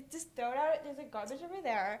to do? Just throw it out. There's like garbage over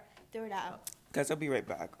there. Throw it out. Guys, I'll be right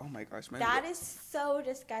back. Oh my gosh. That is so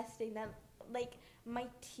disgusting. That, like, my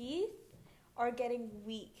teeth are getting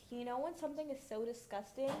weak. You know when something is so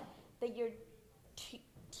disgusting that your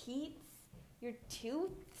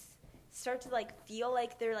tooths start to like feel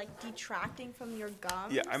like they're like detracting from your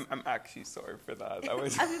gums? Yeah, I'm actually sorry for that. I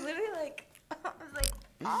was literally like,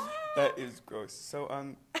 ah. That is gross. So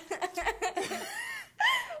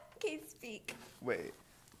Okay, speak. Wait.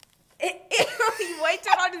 He wiped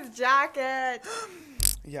it on his jacket.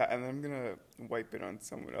 Yeah, and I'm gonna wipe it on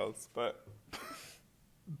someone else, but.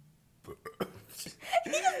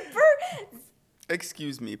 He just burnt.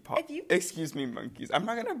 Excuse me, excuse me, monkeys. I'm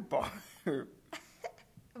not gonna barf.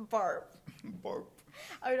 Barf. Barf.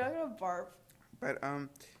 I'm not gonna barf. But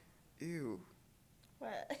ew.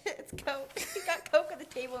 What? It's Coke. You got Coke on the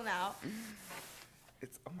table now.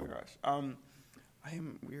 It's oh my gosh.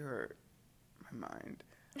 We are my mind.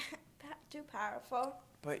 Too powerful.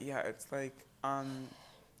 But yeah, it's like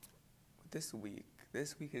this week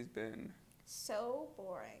has been so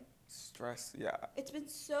boring. Stress, yeah. It's been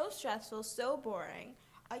so stressful, so boring.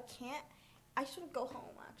 I just want to go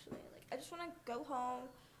home, actually. Like, I just want to go home,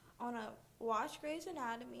 watch Grey's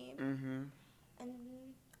Anatomy, mm-hmm. and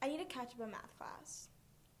I need to catch up a math class.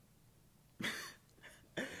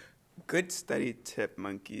 Good study tip,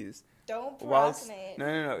 monkeys. Don't procrastinate.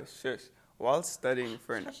 No, shush. While studying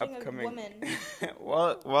for an upcoming...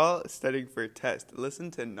 while studying for a test,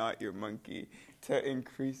 listen to Not Your Monkey to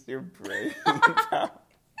increase your brain power.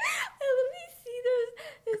 I literally see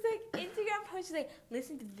those like Instagram posts like,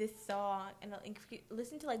 listen to this song, and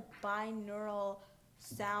listen to like binaural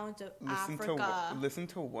sounds of Africa. Listen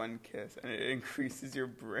to One Kiss, and it increases your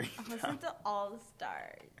brain power. Listen to All the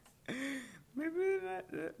Stars. Maybe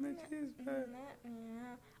that makes you better.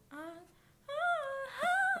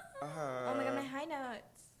 Oh my god, my high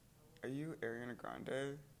notes. are you Ariana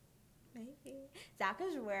Grande? Maybe. Zach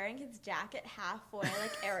was wearing his jacket halfway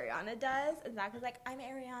like Ariana does. And Zach was like, I'm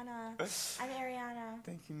Ariana. I'm Ariana.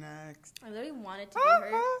 Thank you, next. I literally wanted to be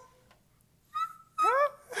her.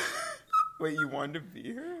 Wait, you wanted to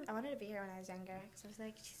be her? I wanted to be her when I was younger. Because I was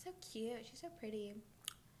like, she's so cute. She's so pretty.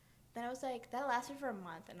 Then I was like, that lasted for a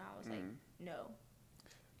month. And I was like, no.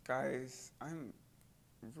 Guys, I'm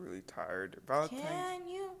really tired. Valentine's. Can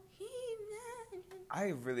you hear that?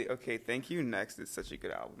 Okay, Thank You Next is such a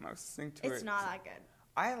good album. I was listening to it. It's not that good.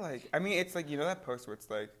 I mean, it's like, you know that post where it's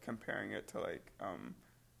like comparing it to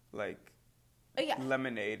Oh, yeah.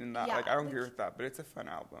 Lemonade and that. Yeah, like, I don't agree with that, but it's a fun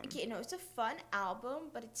album. Okay, no, it's a fun album,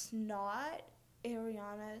 but it's not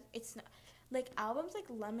Ariana. It's not like albums like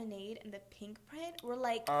Lemonade and the Pink Print were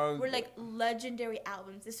like legendary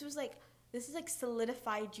albums. This is like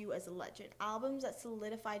solidified you as a legend. Albums that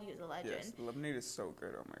solidified you as a legend. Yes, Lemonade is so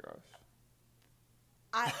good. Oh my gosh.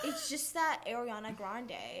 It's just that Ariana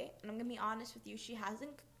Grande, and I'm gonna be honest with you, she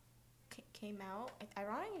hasn't came out. I'm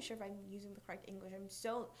not even sure if I'm using the correct English. I'm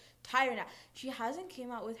so tired now. She hasn't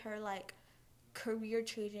came out with her like career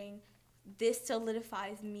changing. This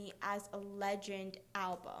solidifies me as a legend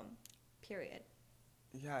album. Period.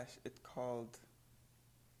 Yeah, it's called.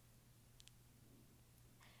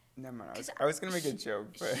 Never mind. I was gonna make a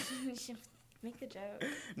joke, but make a joke.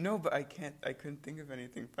 No, but I can't. I couldn't think of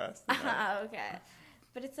anything fast enough. Okay,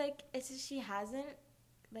 but it's just she hasn't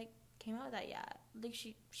like came out with that yet. Like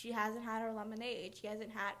she hasn't had her Lemonade. She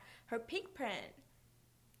hasn't had her Pink Print.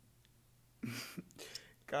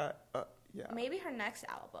 Yeah. Maybe her next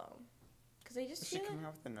album. Because I just Is she feel coming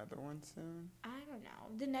out with another one soon? I don't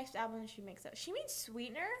know. The next album she makes up. She made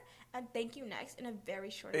Sweetener and Thank You Next in a very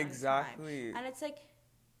short amount of time. Exactly. And it's like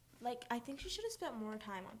I think she should have spent more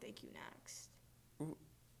time on Thank You Next. Ooh.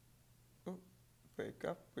 Break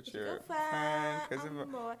up with your friend.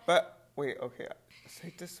 But wait, okay. I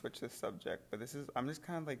hate to switch the subject, but I'm just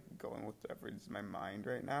kind of like going with whatever's in my mind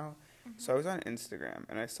right now. Mm-hmm. So I was on Instagram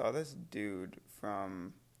and I saw this dude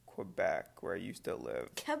from Quebec, where I used to live.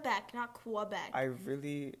 Quebec, not Quebec. I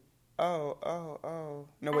really. Oh.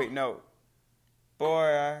 No, wait, no.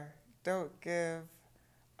 Boy, I don't give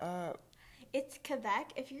up. It's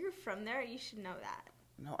Quebec. If you're from there, you should know that.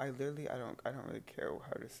 No, I don't really care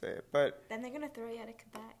how to say it, but. Then they're gonna throw you out of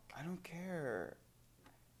Quebec. I don't care.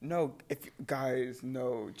 No,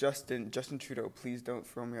 no, Justin Trudeau, please don't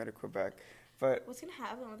throw me out of Quebec. But what's gonna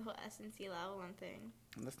happen with the whole SNC Lavalin thing?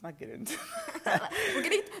 Let's not get into that.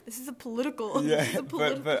 This is a political. Yeah,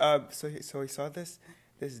 so he saw this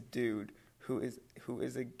dude who is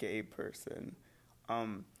a gay person,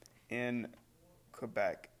 in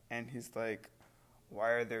Quebec, and he's like,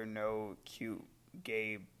 why are there no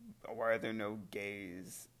gays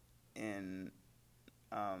in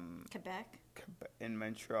Quebec, in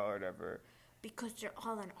Montreal or whatever? Because they're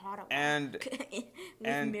all in Ottawa. And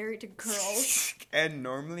married to girls. And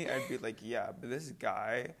normally I'd be like, yeah, but this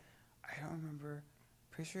guy, I don't remember.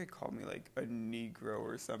 Pretty sure he called me like a Negro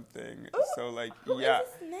or something. Ooh, so like, who yeah, is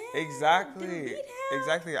this man? exactly.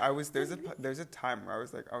 There's a time where I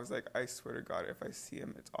was like, I swear to God, if I see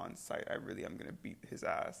him, it's on site. I really am gonna beat his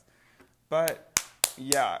ass. But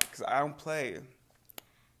yeah, because I don't play.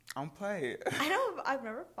 I've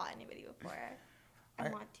never fought anybody before. I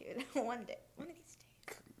want to one day, one of these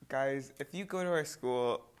days. Guys, if you go to our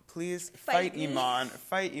school, please fight Iman.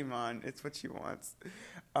 Fight Iman. It's what she wants.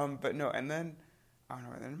 But no, and then I don't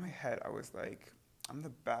know. And then in my head, I was like, I'm the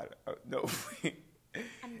bad. No,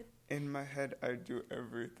 in my head, I do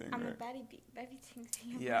everything. I'm right. the baddie bee. Everything's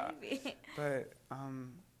yeah. But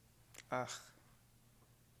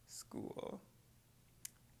school.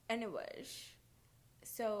 Anyways,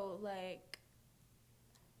 so like.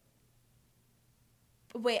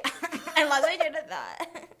 Wait, I lost my train of thought.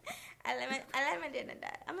 I let my train of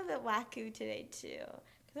thought. I'm a bit wacky today too,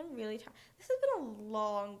 because I'm really tired. This has been a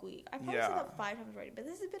long week. I probably said that 5 times already, but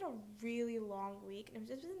this has been a really long week,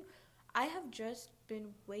 and I have just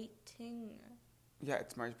been waiting. Yeah,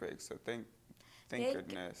 it's March break, so thank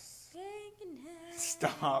goodness. Thank goodness.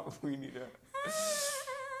 Stop. We need to.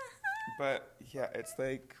 But yeah, it's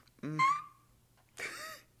like.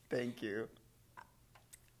 Thank you.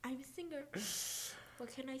 I'm a singer. What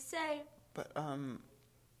can I say? But I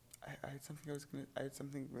had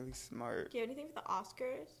something really smart. Do you have anything for the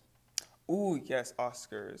Oscars? Ooh, yes,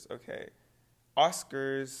 Oscars. Okay.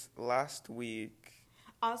 Oscars last week.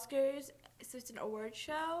 Oscars, so it's an award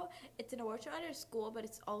show. It's an award show at our school, but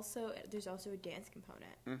there's also a dance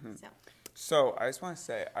component. Mm-hmm. So I just want to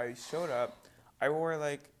say, I showed up. I wore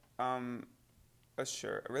like a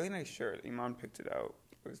shirt, a really nice shirt. Iman picked it out.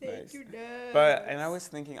 It was Thank nice. you, Ness. But and I was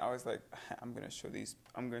thinking, I was like, I'm gonna show these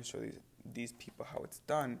people how it's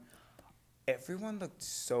done. Everyone looked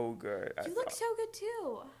so good. You look so good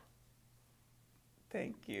too.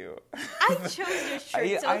 Thank you. I chose your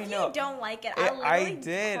shirt, so I if know. you don't like it, I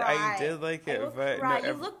did like I it, will but cry. no,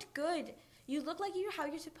 You looked good. You look like how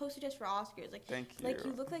you're supposed to dress for Oscars. Like, thank you. like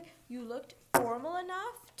you looked formal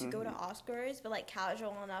enough to go to Mm-hmm. Oscars, but like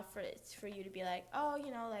casual enough for you to be like, oh,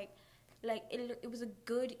 you know, like it was a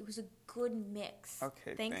good mix.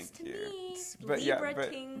 Okay, Thanks thank to you. me, But Libra yeah,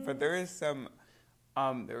 Kings. but there was some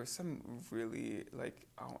really like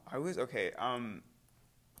I was okay.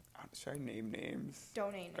 Should I name names?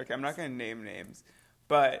 Don't name Okay, I'm not gonna name names,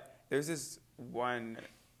 but there's this one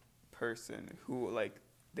person who like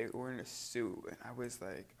they were in a suit, and I was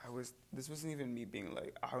like, this wasn't even me being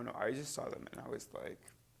like, I don't know, I just saw them, and I was like,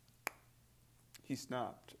 he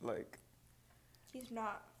snapped, like, He's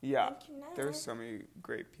not. yeah, Thank you, Ness. there's so many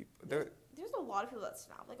great people. There's a lot of people that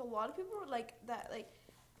snap. Like a lot of people are like that.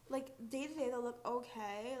 Like day to day they'll look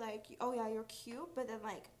okay. Like, oh yeah, you're cute, but then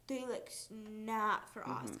like they like snap for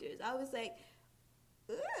Oscars. I was like,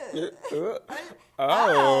 ugh.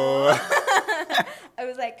 Oh. I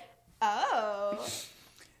was like, oh.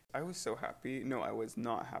 I was so happy. No, I was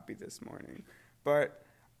not happy this morning, but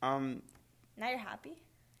Now you're happy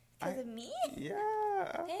because of me. yeah,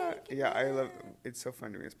 Thank you. yeah. I love. It's so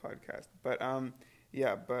fun doing this podcast, but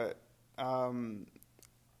yeah, but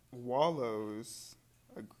Wallows,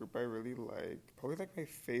 a group I really like, probably like my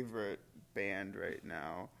favorite band right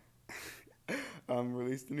now.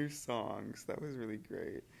 Released a new song, so that was really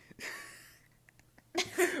great.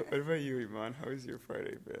 What about you, Iman? How has your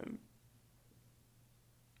Friday been?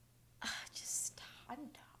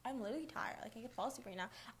 I'm literally tired. Like I can fall asleep right now.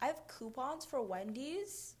 I have coupons for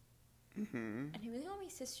Wendy's, Mm-hmm. and I really want my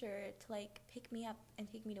sister to like pick me up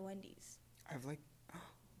and take me to Wendy's. I've like.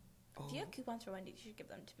 Oh. If you have coupons for Wendy's, you should give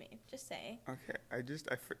them to me. Just saying. Okay, I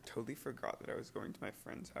totally forgot that I was going to my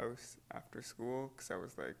friend's house after school because I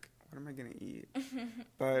was like, what am I gonna eat?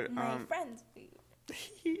 But My friend's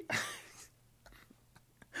food.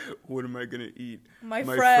 what am I gonna eat? My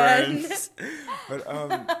friend. friends. But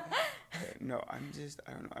no, I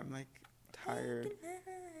don't know. I'm like tired,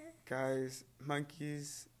 guys.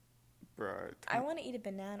 Monkeys, bruh. I want to eat a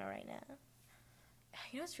banana right now.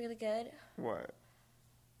 You know what's really good? What?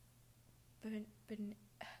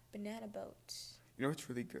 Banana boats. You know what's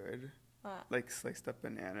really good? What? Like sliced up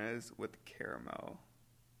bananas with caramel.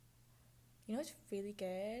 You know what's really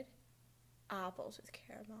good? Apples with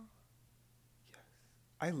caramel.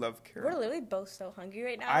 I love caramel. We're literally both so hungry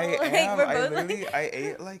right now. I like, am. We're I both literally. like... I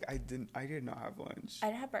ate like I did not have lunch. I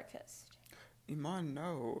didn't have breakfast, Iman,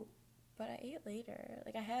 no. but I ate later.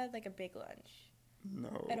 Like I had like a big lunch.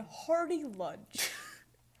 No. I had a hearty lunch.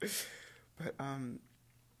 But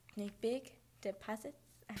Make big deposits.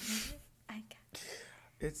 I got.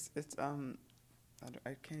 it's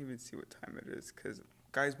I can't even see what time it is because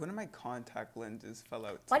guys, one of my contact lenses fell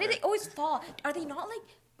out. Why do today. they always fall? Are they not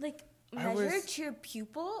like I measured was- to your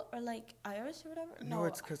pupil or like iris or whatever? No,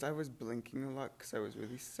 it's because I was blinking a lot because I was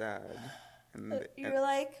really sad. And, You were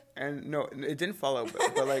like, and no, it didn't fall out,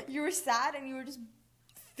 but like you were sad and you were just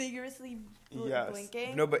vigorously yes,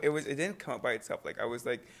 blinking. no, but it didn't come out by itself. Like I was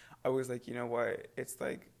like, you know what? It's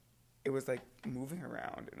like, it was like moving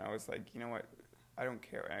around, and I was like, you know what? I don't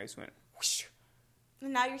care. And I just went whoosh.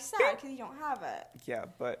 And now you're sad because you don't have it. Yeah,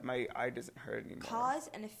 but my eye doesn't hurt anymore. Cause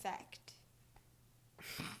and effect.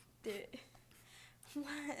 What?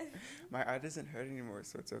 My eye doesn't hurt anymore,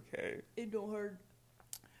 so it's okay. It don't hurt.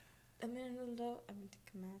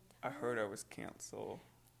 I heard I was canceled.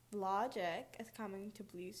 Logic is coming to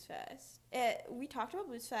Blues Fest. We talked about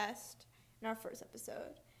Blues Fest in our first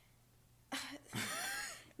episode.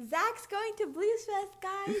 Zach's going to Blues Fest,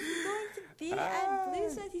 guys. He's going to be at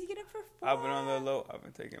Blues Fest. He's gonna perform. I've been on the low. I've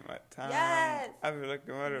been taking my time. Yes. I've been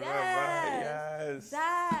looking at it. Yes. Yes.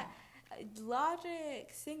 Zach, Logic,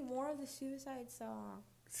 sing more of the Suicide song.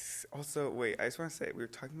 Also, wait. I just want to say we were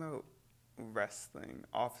talking about wrestling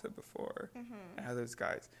off the before, and how those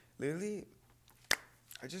guys literally.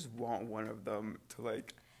 I just want one of them to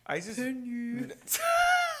like. I just.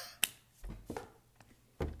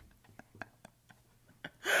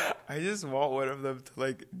 I just want one of them to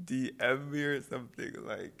like DM me or something.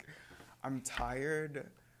 Like, I'm tired.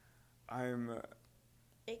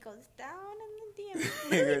 It goes down in the DM.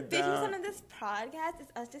 It Literally, goes down. 50% of this podcast is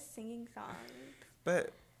us just singing songs.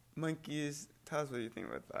 But monkeys, tell us what you think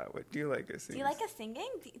about that. What do you like us Do singing? you like us singing?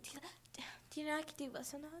 Do you know I can do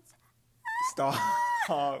whistle notes? Stop.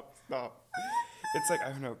 Stop. It's like, I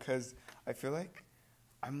don't know, because I feel like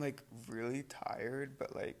I'm like really tired,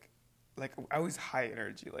 but like like I was high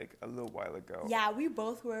energy like a little while ago. Yeah, we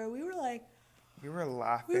both were. We were like, We were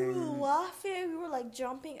laughing. we were laughing. We were like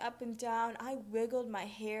jumping up and down. I wiggled my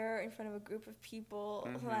hair in front of a group of people.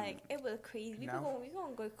 Mhm. Like it was crazy. We Now-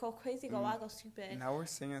 gonna go crazy, go wild, go stupid. Now we're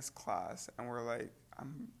singing this class, and we're like,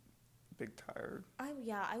 I'm big tired.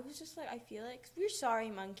 I was just like, I feel like we're sorry,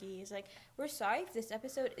 monkeys. Like we're sorry if this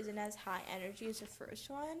episode isn't as high energy as the first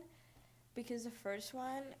one, because the first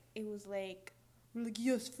one it was like we're like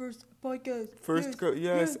yes, first podcast,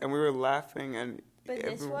 Yes, and we were laughing, and But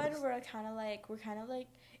this everyone one was- we're kind of like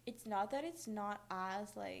it's not that it's not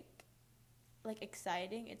as like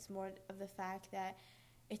exciting. It's more of the fact that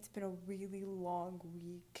it's been a really long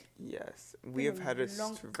week. Yes, we have had a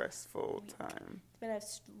long stressful week. time. It's been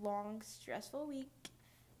a long, stressful week.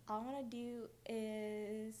 All I want to do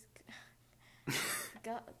is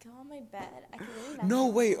go on my bed. I can really mess No,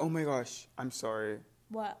 up. wait, oh my gosh, I'm sorry.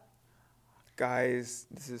 What? Guys,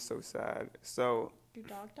 this is so sad. So, Your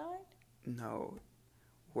dog died? no,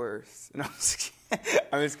 worse. No, I'm just kidding.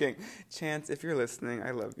 I'm just kidding. Chance, if you're listening,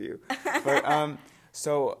 I love you. But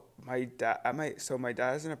so my dad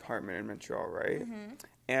has an apartment in Montreal, right? Mm-hmm.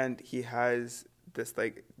 And he has this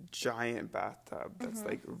like giant bathtub that's Mm-hmm.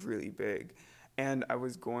 like really big. And I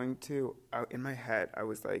was going to in my head, I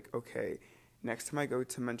was like, okay, next time I go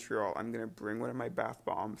to Montreal, I'm gonna bring one of my bath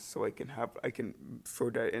bombs so I can throw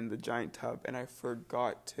that in the giant tub. And I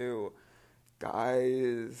forgot to,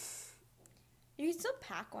 guys. You can still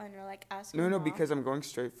pack one or like ask. No, your no, mom. because I'm going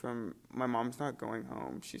straight from. My mom's not going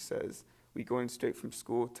home. She says we going straight from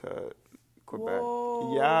school to Quebec.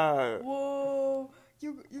 Whoa. Yeah. Whoa,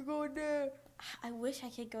 you going there? I wish I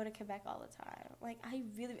could go to Quebec all the time. Like I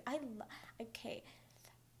really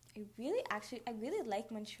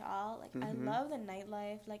like Montreal. Like I Mhm. love the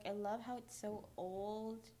nightlife. Like I love how it's so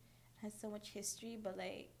old, has so much history. But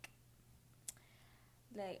like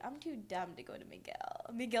I'm too dumb to go to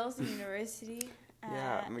McGill. McGill's the university.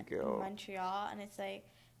 Yeah, McGill. In Montreal, and it's like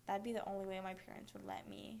that'd be the only way my parents would let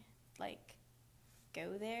me like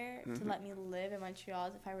go there to Mhm. let me live in Montreal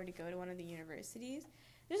is if I were to go to one of the universities.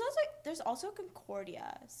 There's also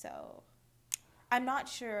Concordia, so I'm not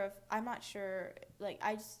sure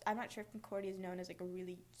if Concordia is known as like a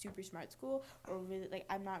really super smart school or really like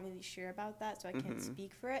I'm not really sure about that, so I can't Mhm.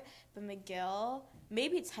 speak for it. But McGill,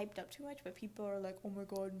 maybe it's hyped up too much, but people are like, oh my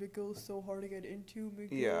god, McGill is so hard to get into.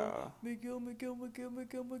 McGill, Yeah.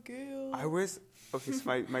 McGill. I was okay. So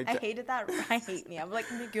my I hated that. I hate me. I'm like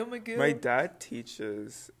McGill. my dad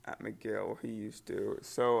teaches at McGill. He used to.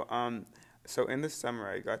 So in the summer,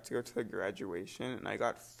 I got to go to the graduation, and I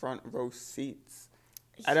got front row seats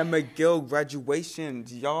at a McGill graduation.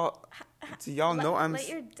 Do y'all know I'm? Let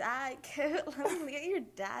your dad get your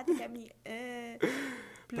dad to get me in.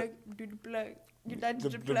 Plug, do the plug. Your dad's the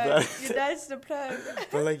The plug. best. Your dad's the plug.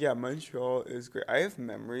 But like, yeah, Montreal is great. I have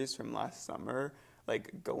memories from last summer,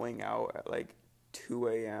 like going out at like 2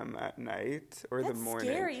 a.m. at night or That's the morning.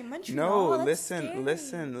 scary. Montreal. No, that's listen. scary.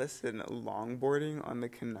 Longboarding on the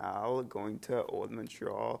canal, going to Old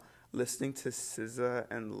Montreal, listening to SZA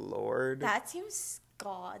and Lord. That seems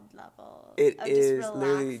God level. It of is just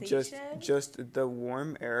literally relaxation. just the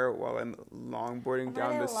warm air while I'm longboarding Oh my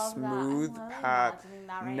down God, the I love that. smooth I'm really path imagining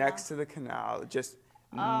that right next now. to the canal. Just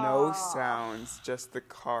no Oh. sounds, just the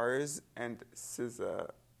cars and SZA.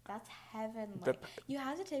 That's heavenly. The- You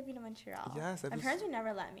have to take me to Montreal. Yes, My parents would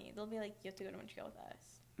never let me. They'll be like, you have to go to Montreal with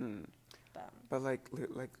us. Mm. But But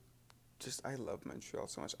just I love Montreal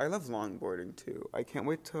so much. I love longboarding too. I can't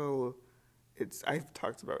wait till I've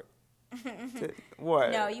talked about it.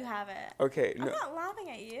 What? no, you haven't. Okay, I'm no. not laughing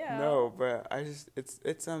at you. No, but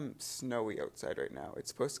it's snowy outside right now. It's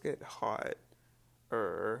supposed to get hot,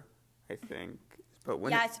 I think. But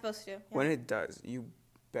when Yeah, it's supposed to. Yeah. when it does, you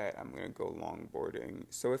bet I'm gonna go longboarding.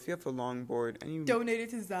 So if you have a longboard and you Donate it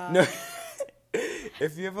to Zach. no,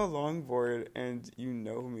 if you have a longboard and you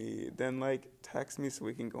know me, then like text me so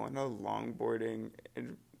we can go on a longboarding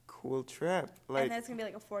and cool trip. Like and then it's gonna be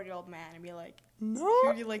like a 40-year-old man and be like, no,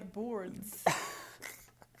 "Who do you like boards?"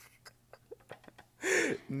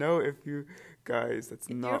 no. If you guys, that's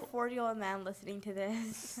If you're a not 40-year-old man listening to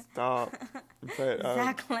this, stop. But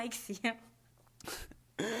Zach likes you.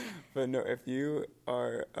 But no, if you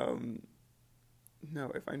are,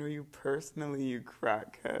 no, if I know you personally, you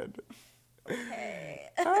crackhead. Okay.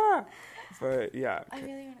 Ah! But yeah, I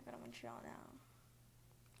really want to go to Montreal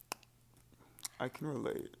now. I can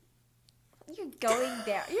relate. You're going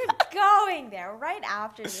there. You're going there right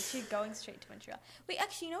after this. You're going straight to Montreal. Wait,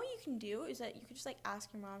 actually, you know what you can do is that you could just like ask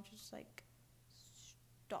your mom to just like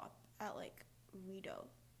stop at like Rideau.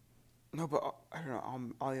 No, but I don't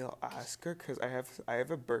know. I'll ask her because I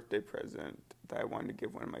have a birthday present that I wanted to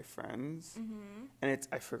give one of my friends, and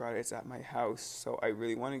I forgot it's at my house, so I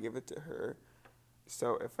really want to give it to her.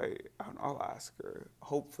 So if I'll ask her.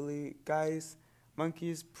 Hopefully, guys,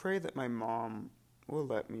 monkeys, pray that my mom will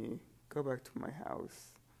let me go back to my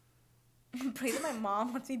house. Pray that my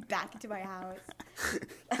mom wants me back into my house.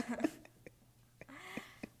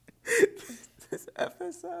 This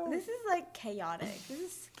episode. This is like chaotic. This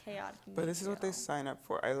is chaotic. But this is what they sign up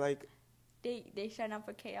for. They sign up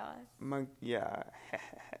for chaos. Yeah.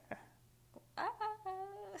 I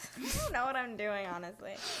don't know what I'm doing,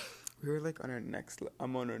 honestly. We were like on our next.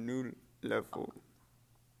 I'm on a new level.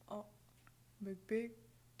 Oh, big.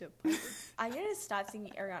 I gotta stop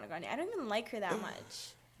singing Ariana Grande. I don't even like her that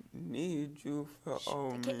much. Need you for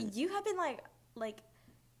Okay, you have been like,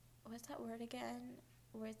 what's that word again?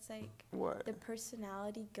 Where it's like what? The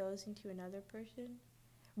personality goes into another person.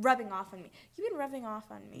 Rubbing off on me. You've been rubbing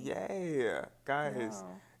off on me. Yeah, guys.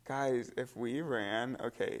 No. Guys, if we ran,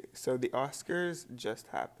 okay, so the Oscars just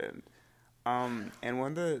happened. And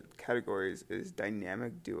one of the categories is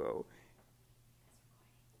dynamic duo.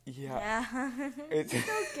 Yeah. It's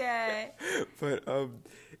okay. But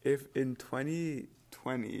if in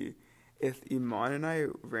 2020, if Iman and I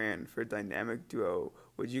ran for dynamic duo,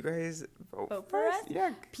 would you guys vote for us?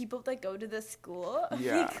 Yeah. People that go to the school?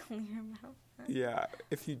 Yeah. Clear mouth. Yeah,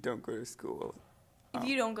 if you don't go to school. If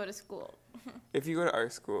you don't go to school. If you go to our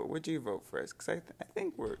school, would you vote for us? Because I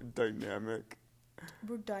think we're dynamic.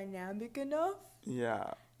 We're dynamic enough?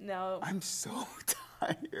 Yeah. No. I'm so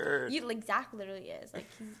tired. Like, Zach literally is. Like,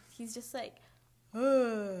 he's just like,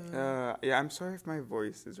 yeah, I'm sorry if my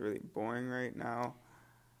voice is really boring right now.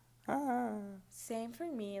 Same for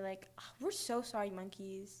me. Like, we're so sorry,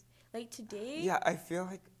 monkeys. Like, today... Yeah, I feel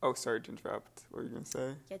like... Oh, sorry to interrupt. What were you going to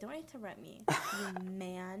say? Yeah, don't interrupt me, you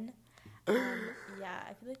man. Yeah,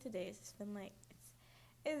 I feel like today has just been like...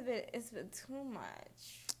 It's been too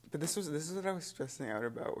much. But this is what I was stressing out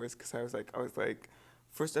about, was because I was like,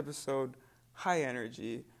 first episode, high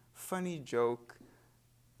energy, funny jokes,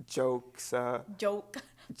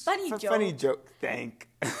 Funny joke. Thank.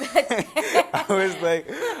 I was like.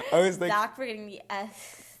 Zach forgetting the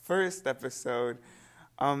S. First episode,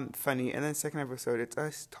 funny, and then second episode, it's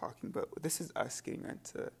us talking, but this is us getting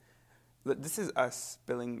into. This is us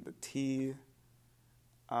spilling the tea.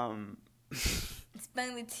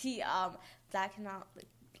 Spilling the tea. Zach cannot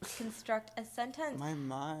construct a sentence. My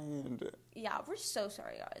mind. Yeah, we're so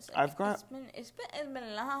sorry, guys. Like, it's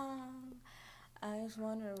been long. I just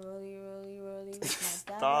want to really with my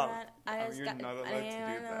dad. Stop. You're not allowed to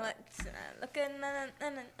do that.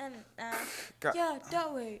 God. Yeah,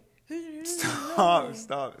 that way. Stop.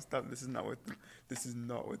 This is not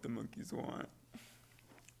what the monkeys want.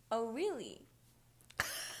 Oh, really?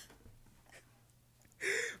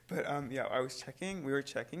 But yeah, we were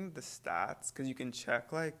checking the stats, because you can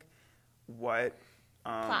check like what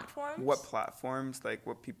platforms, like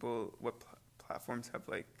what platforms have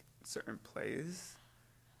like certain plays.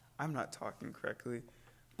 I'm not talking correctly,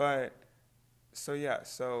 but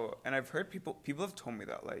and I've heard people have told me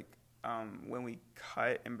that like when we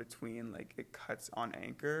cut in between, like it cuts on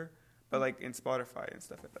Anchor, but like in Spotify and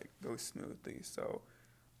stuff it like goes smoothly. So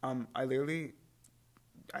I literally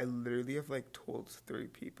have like told 3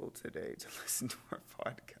 people today to listen to our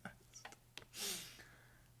podcast.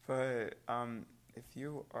 But if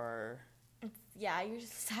you are,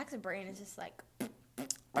 Zach's brain is just like.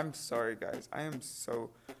 I'm sorry, guys. I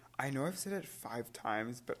know I've said it 5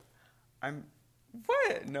 times, but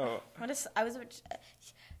what? No. For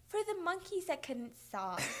the monkeys that couldn't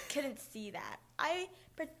see that, I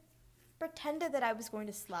pretended that I was going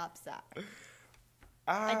to slap Zach.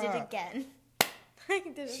 I did it again.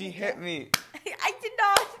 She hit me. I did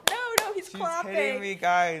not. No, he's clapping. She's hitting me,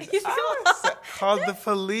 guys. He's clapping. Called the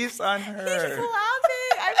police on her. He's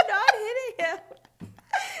clapping. I'm not hitting him.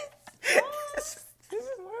 This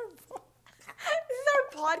is our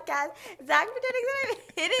podcast. Zach pretending that I'm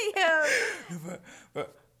hitting him. But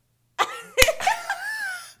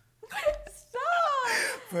Stop.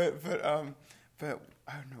 But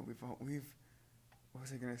I don't know. What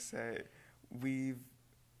was I gonna say?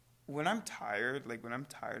 When I'm tired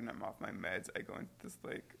and I'm off my meds, I go into this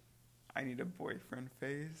like, I need a boyfriend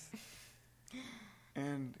phase.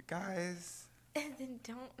 And guys. And then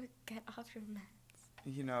don't get off your meds.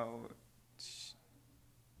 You know.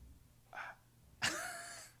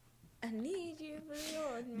 I need you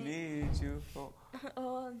for me. Need you for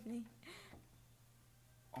all me.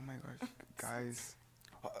 Oh my gosh, guys.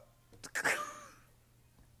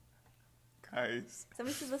 Guys.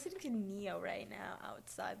 Somebody's listening to Neo right now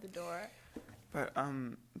outside the door. But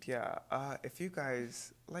yeah. If you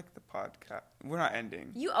guys like the podcast, we're not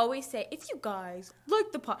ending. You always say, if you guys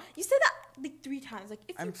like the pod. You say that like 3 times. Like,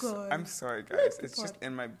 if you guys. I'm sorry, guys. like the It's just pod.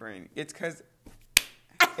 in my brain. It's because.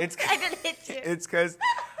 I didn't hit you. It's because,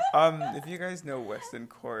 if you guys know Weston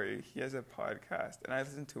Corey, he has a podcast, and I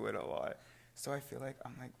listen to it a lot. So I feel like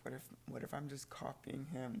I'm like, what if I'm just copying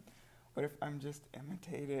him? What if I'm just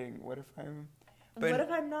imitating? What if I'm? What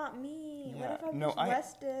if I'm not me? Yeah, what if I'm no, just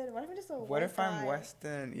Weston? What if I'm just a What white if I'm guy?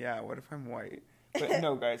 Weston? Yeah. What if I'm white? But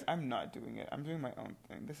no, guys, I'm not doing it. I'm doing my own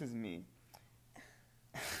thing. This is me.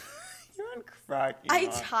 You're cracking. I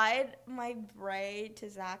up. tied my braid to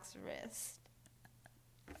Zach's wrist.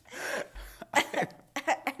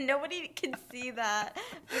 Nobody can see that.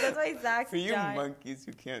 But that's why Zach's For you died. monkeys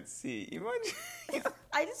who can't see, imagine.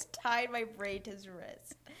 I just tied my braid to his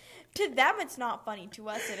wrist. To them, it's not funny. To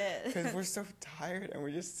us, it is. Because we're so tired and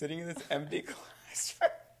we're just sitting in this empty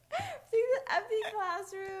classroom. See the empty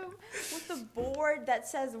classroom with the board that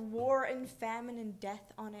says war and famine and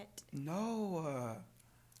death on it. No.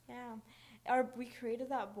 Yeah. We created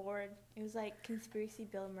that board. It was like Conspiracy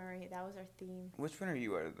Bill Murray. That was our theme. Which one are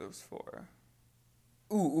you out of those 4?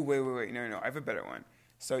 Ooh, wait. No. I have a better one.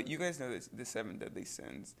 So you guys know the 7 deadly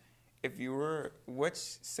sins. If you were, which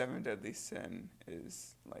 7 deadly sin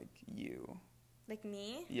is like you? Like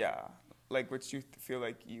me? Yeah. Like which you feel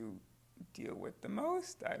like you deal with the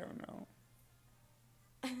most? I don't know.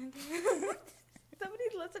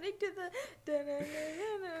 Somebody's listening to the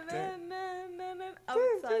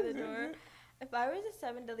outside the door. If I was a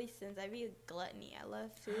 7 deadly sins, I'd be a gluttony. I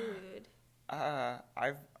love food. I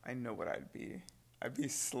know what I'd be. I'd be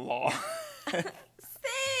sloth. Same.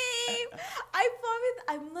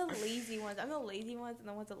 I'm the lazy ones. I'm the lazy ones and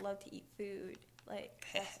the ones that love to eat food. Like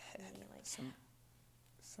that's me. Like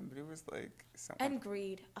somebody was like, and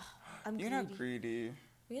greed. Ugh, I'm You're greedy. not greedy.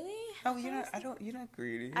 Really? No, you're not. You're not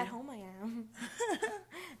greedy. At home, I am.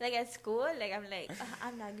 Like at school, like I'm like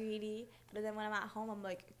I'm not greedy. But then when I'm at home, I'm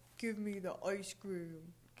like, give me the ice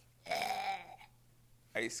cream.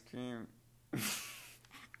 Ice cream.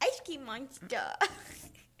 Ice cream monster.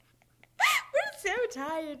 We're so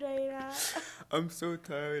tired right now. I'm so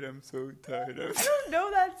tired. I don't know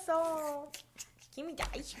that song. Give me the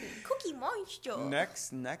ice cream. Cookie monster.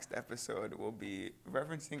 Next episode will be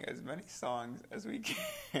referencing as many songs as we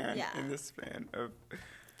can in the span of.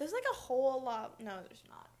 There's like a whole lot. No, there's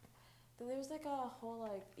not. There's like a whole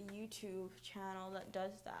like YouTube channel that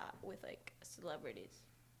does that with like celebrities.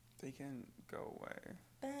 They can go away.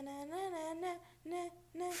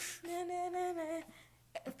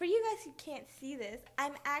 For you guys who can't see this,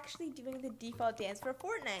 I'm actually doing the default dance for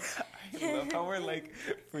Fortnite. I love how we're like,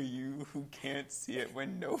 for you who can't see it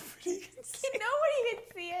when nobody can see it. Nobody can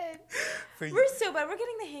see it. We're so bad. We're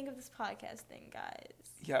getting the hang of this podcast thing,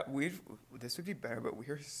 guys. Yeah, this would be better, but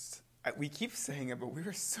we keep saying it, but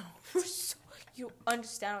we're so you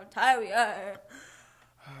understand how tired we are.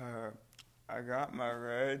 I got my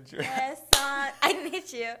red dress. Yes, on. I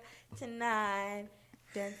need you tonight.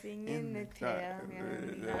 Dancing in the tail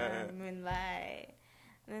moonlight.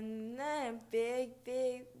 And then big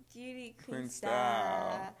beauty queen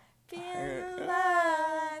style. Feel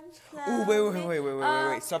alive. Ooh,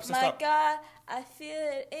 wait. Stop. My God, I feel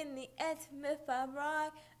it in the air to me if I'm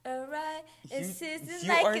wrong. Alright, it's just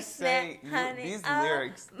like a snap, honey. These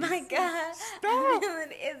lyrics. My God, I feel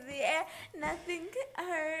it in the air. Nothing could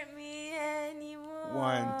hurt me anymore.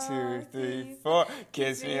 1, 2, 3, 4.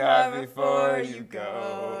 Kiss me hard before you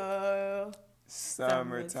go.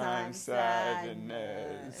 Summertime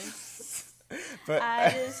sadness. But I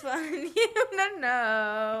just want you to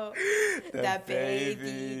know that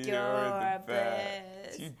baby, you're the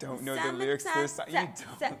best. You don't know the lyrics to this song. You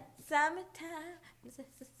don't. Summertime.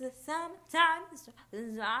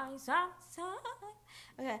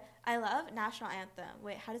 Okay, I love National Anthem.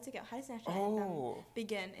 Wait, how does it go? How does National Anthem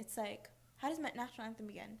begin? It's like, how does National Anthem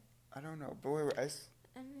begin? I don't know, but wait, I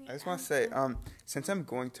just want to say, since I'm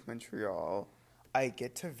going to Montreal, I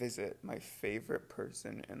get to visit my favorite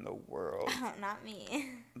person in the world. Oh, not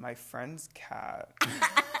me. My friend's cat.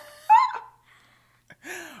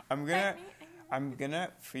 I'm gonna,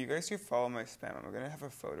 for you guys who follow my spam, I'm gonna have a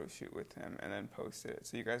photo shoot with him and then post it,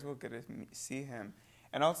 so you guys will get to see him.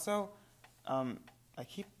 And also, I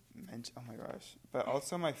keep mentioning, oh my gosh, but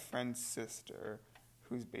also my friend's sister,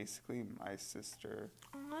 who's basically my sister.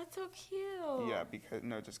 Oh, that's so cute. Yeah,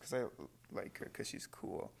 just because I like her, because she's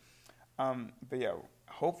cool. But yeah,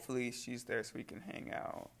 hopefully she's there so we can hang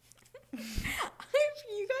out. You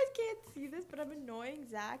guys can't see this, but I'm annoying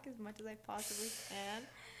Zach as much as I possibly can.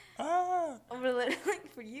 We're literally,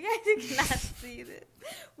 for you guys who cannot see this,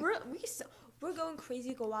 We're going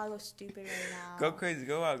crazy, go wild, go stupid right now. Go crazy,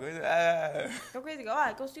 go out, go. Go crazy, go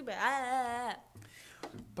wild, go stupid.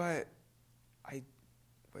 But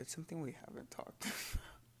it's something we haven't talked about.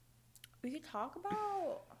 We could talk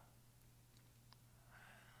about.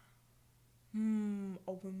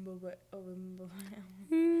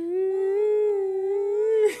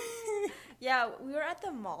 Yeah, we were at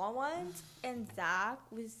the mall once, and Zach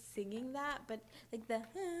was singing that, but like the.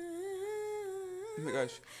 Oh my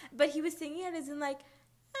gosh. But he was singing it as in like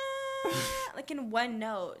in one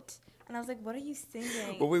note. And I was like, what are you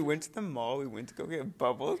singing? Well, we went to the mall. We went to go get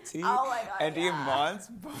bubble tea. Oh my God, And yeah. Iman's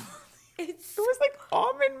bubble tea. It was like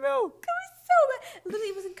almond milk. It was so bad. Literally,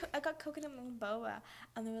 it wasn't. I got coconut milk boba,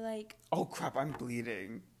 and they were like, Oh crap! I'm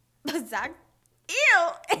bleeding. Zach,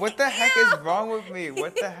 ew. What the heck Ew. is wrong with me?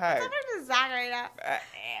 What the heck? I'm talking to Zach right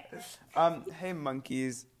now. Hey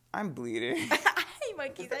monkeys, I'm bleeding. Hey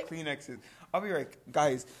monkeys. Kleenexes. I'll be right,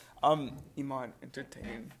 guys. Iman,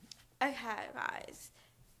 entertain. Okay, guys.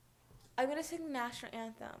 I'm gonna sing the national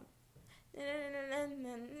anthem.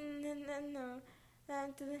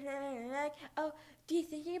 Oh, do you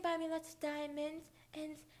think about me? Lots of diamonds. Tell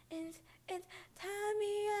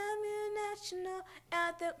me I'm the national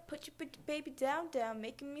anthem. Put your baby down,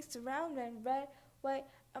 making me surround and red, white,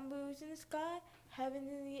 and blues in the sky, heaven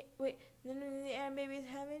in the air, maybe it's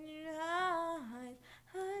heaven in your eyes.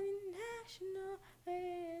 I'm the national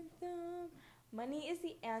anthem. Money is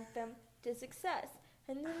the anthem to success.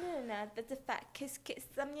 That's a fact. Kiss, kiss.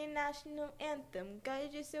 I'm your national anthem.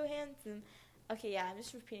 Guys, you're so handsome. Okay, yeah, I'm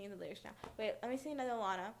just repeating the lyrics now. Wait, let me sing another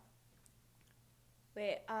Lana.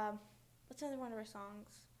 Wait, what's another one of her songs?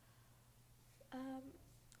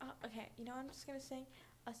 Okay, you know what I'm just gonna sing?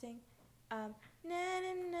 I'll sing, na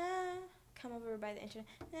na na. Come over by the internet.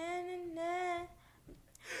 Na na na.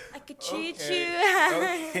 I could treat you.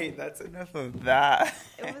 Okay, that's enough of that.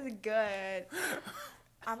 It was good.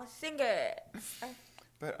 I'm a singer.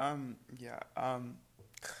 But yeah, oh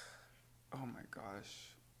my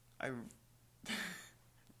gosh,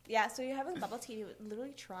 Yeah, so you're having bubble tea. It was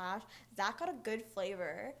literally trash. Zach got a good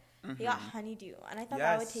flavor. He got honeydew, and I thought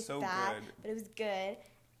that would taste so bad, good. but it was good.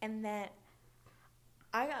 And then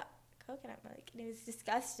I got coconut milk, and it was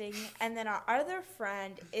disgusting. And then our other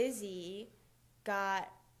friend Izzy got,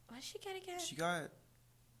 what did she get again? She got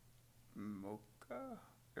mocha.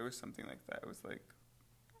 It was something like that. It was like.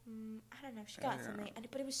 I don't know. She I got don't something, know.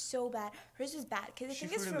 But it was so bad. Hers was bad because the She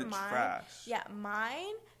thing is threw it for in the mine. trash. Yeah,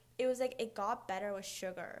 mine. It was like it got better with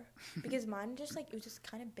sugar because mine just like it was just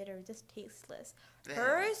kind of bitter, just tasteless.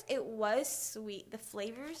 Hers it was sweet. The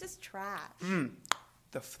flavor was just trash.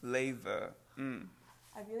 The flavor.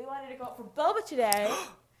 I really wanted to go out for boba today,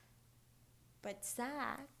 but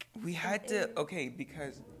Zach. We had to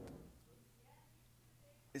because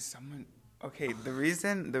is someone okay. The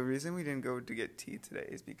reason we didn't go to get tea today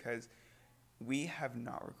is because we have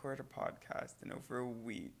not recorded a podcast in over a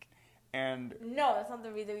week, and No, that's not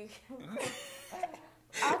the reason we.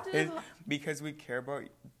 it's because we care about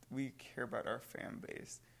our fan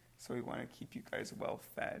base, so we want to keep you guys well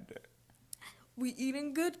fed. We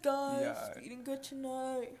eating good, guys. Yeah. We eating good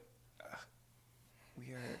tonight.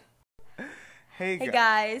 We are. Hey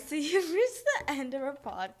guys, so you've reached the end of our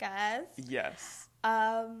podcast. Yes.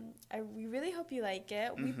 We really hope you like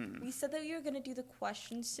it. We said that we were gonna do the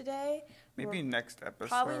questions today. Maybe next episode.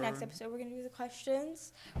 Probably next episode we're gonna do the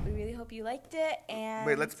questions. We really hope you liked it. And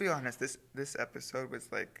wait, let's be honest. This episode was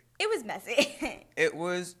like. It was messy. It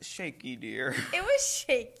was shaky, dear. It was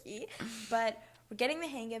shaky, but we're getting the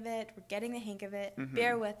hang of it.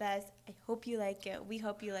 Bear with us. I hope you like it. We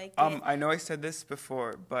hope you like it. I know I said this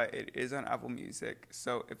before, but it is on Apple Music.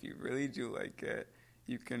 So if you really do like it,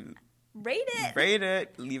 you can rate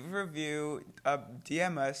it. Leave a review,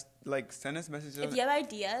 DM us, like send us messages. If you have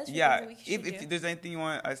ideas, for yeah. things that we should If there's anything you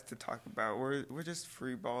want us to talk about, we're just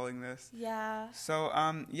freeballing this. Yeah. So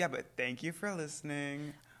yeah, but thank you for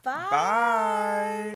listening. Bye. Bye.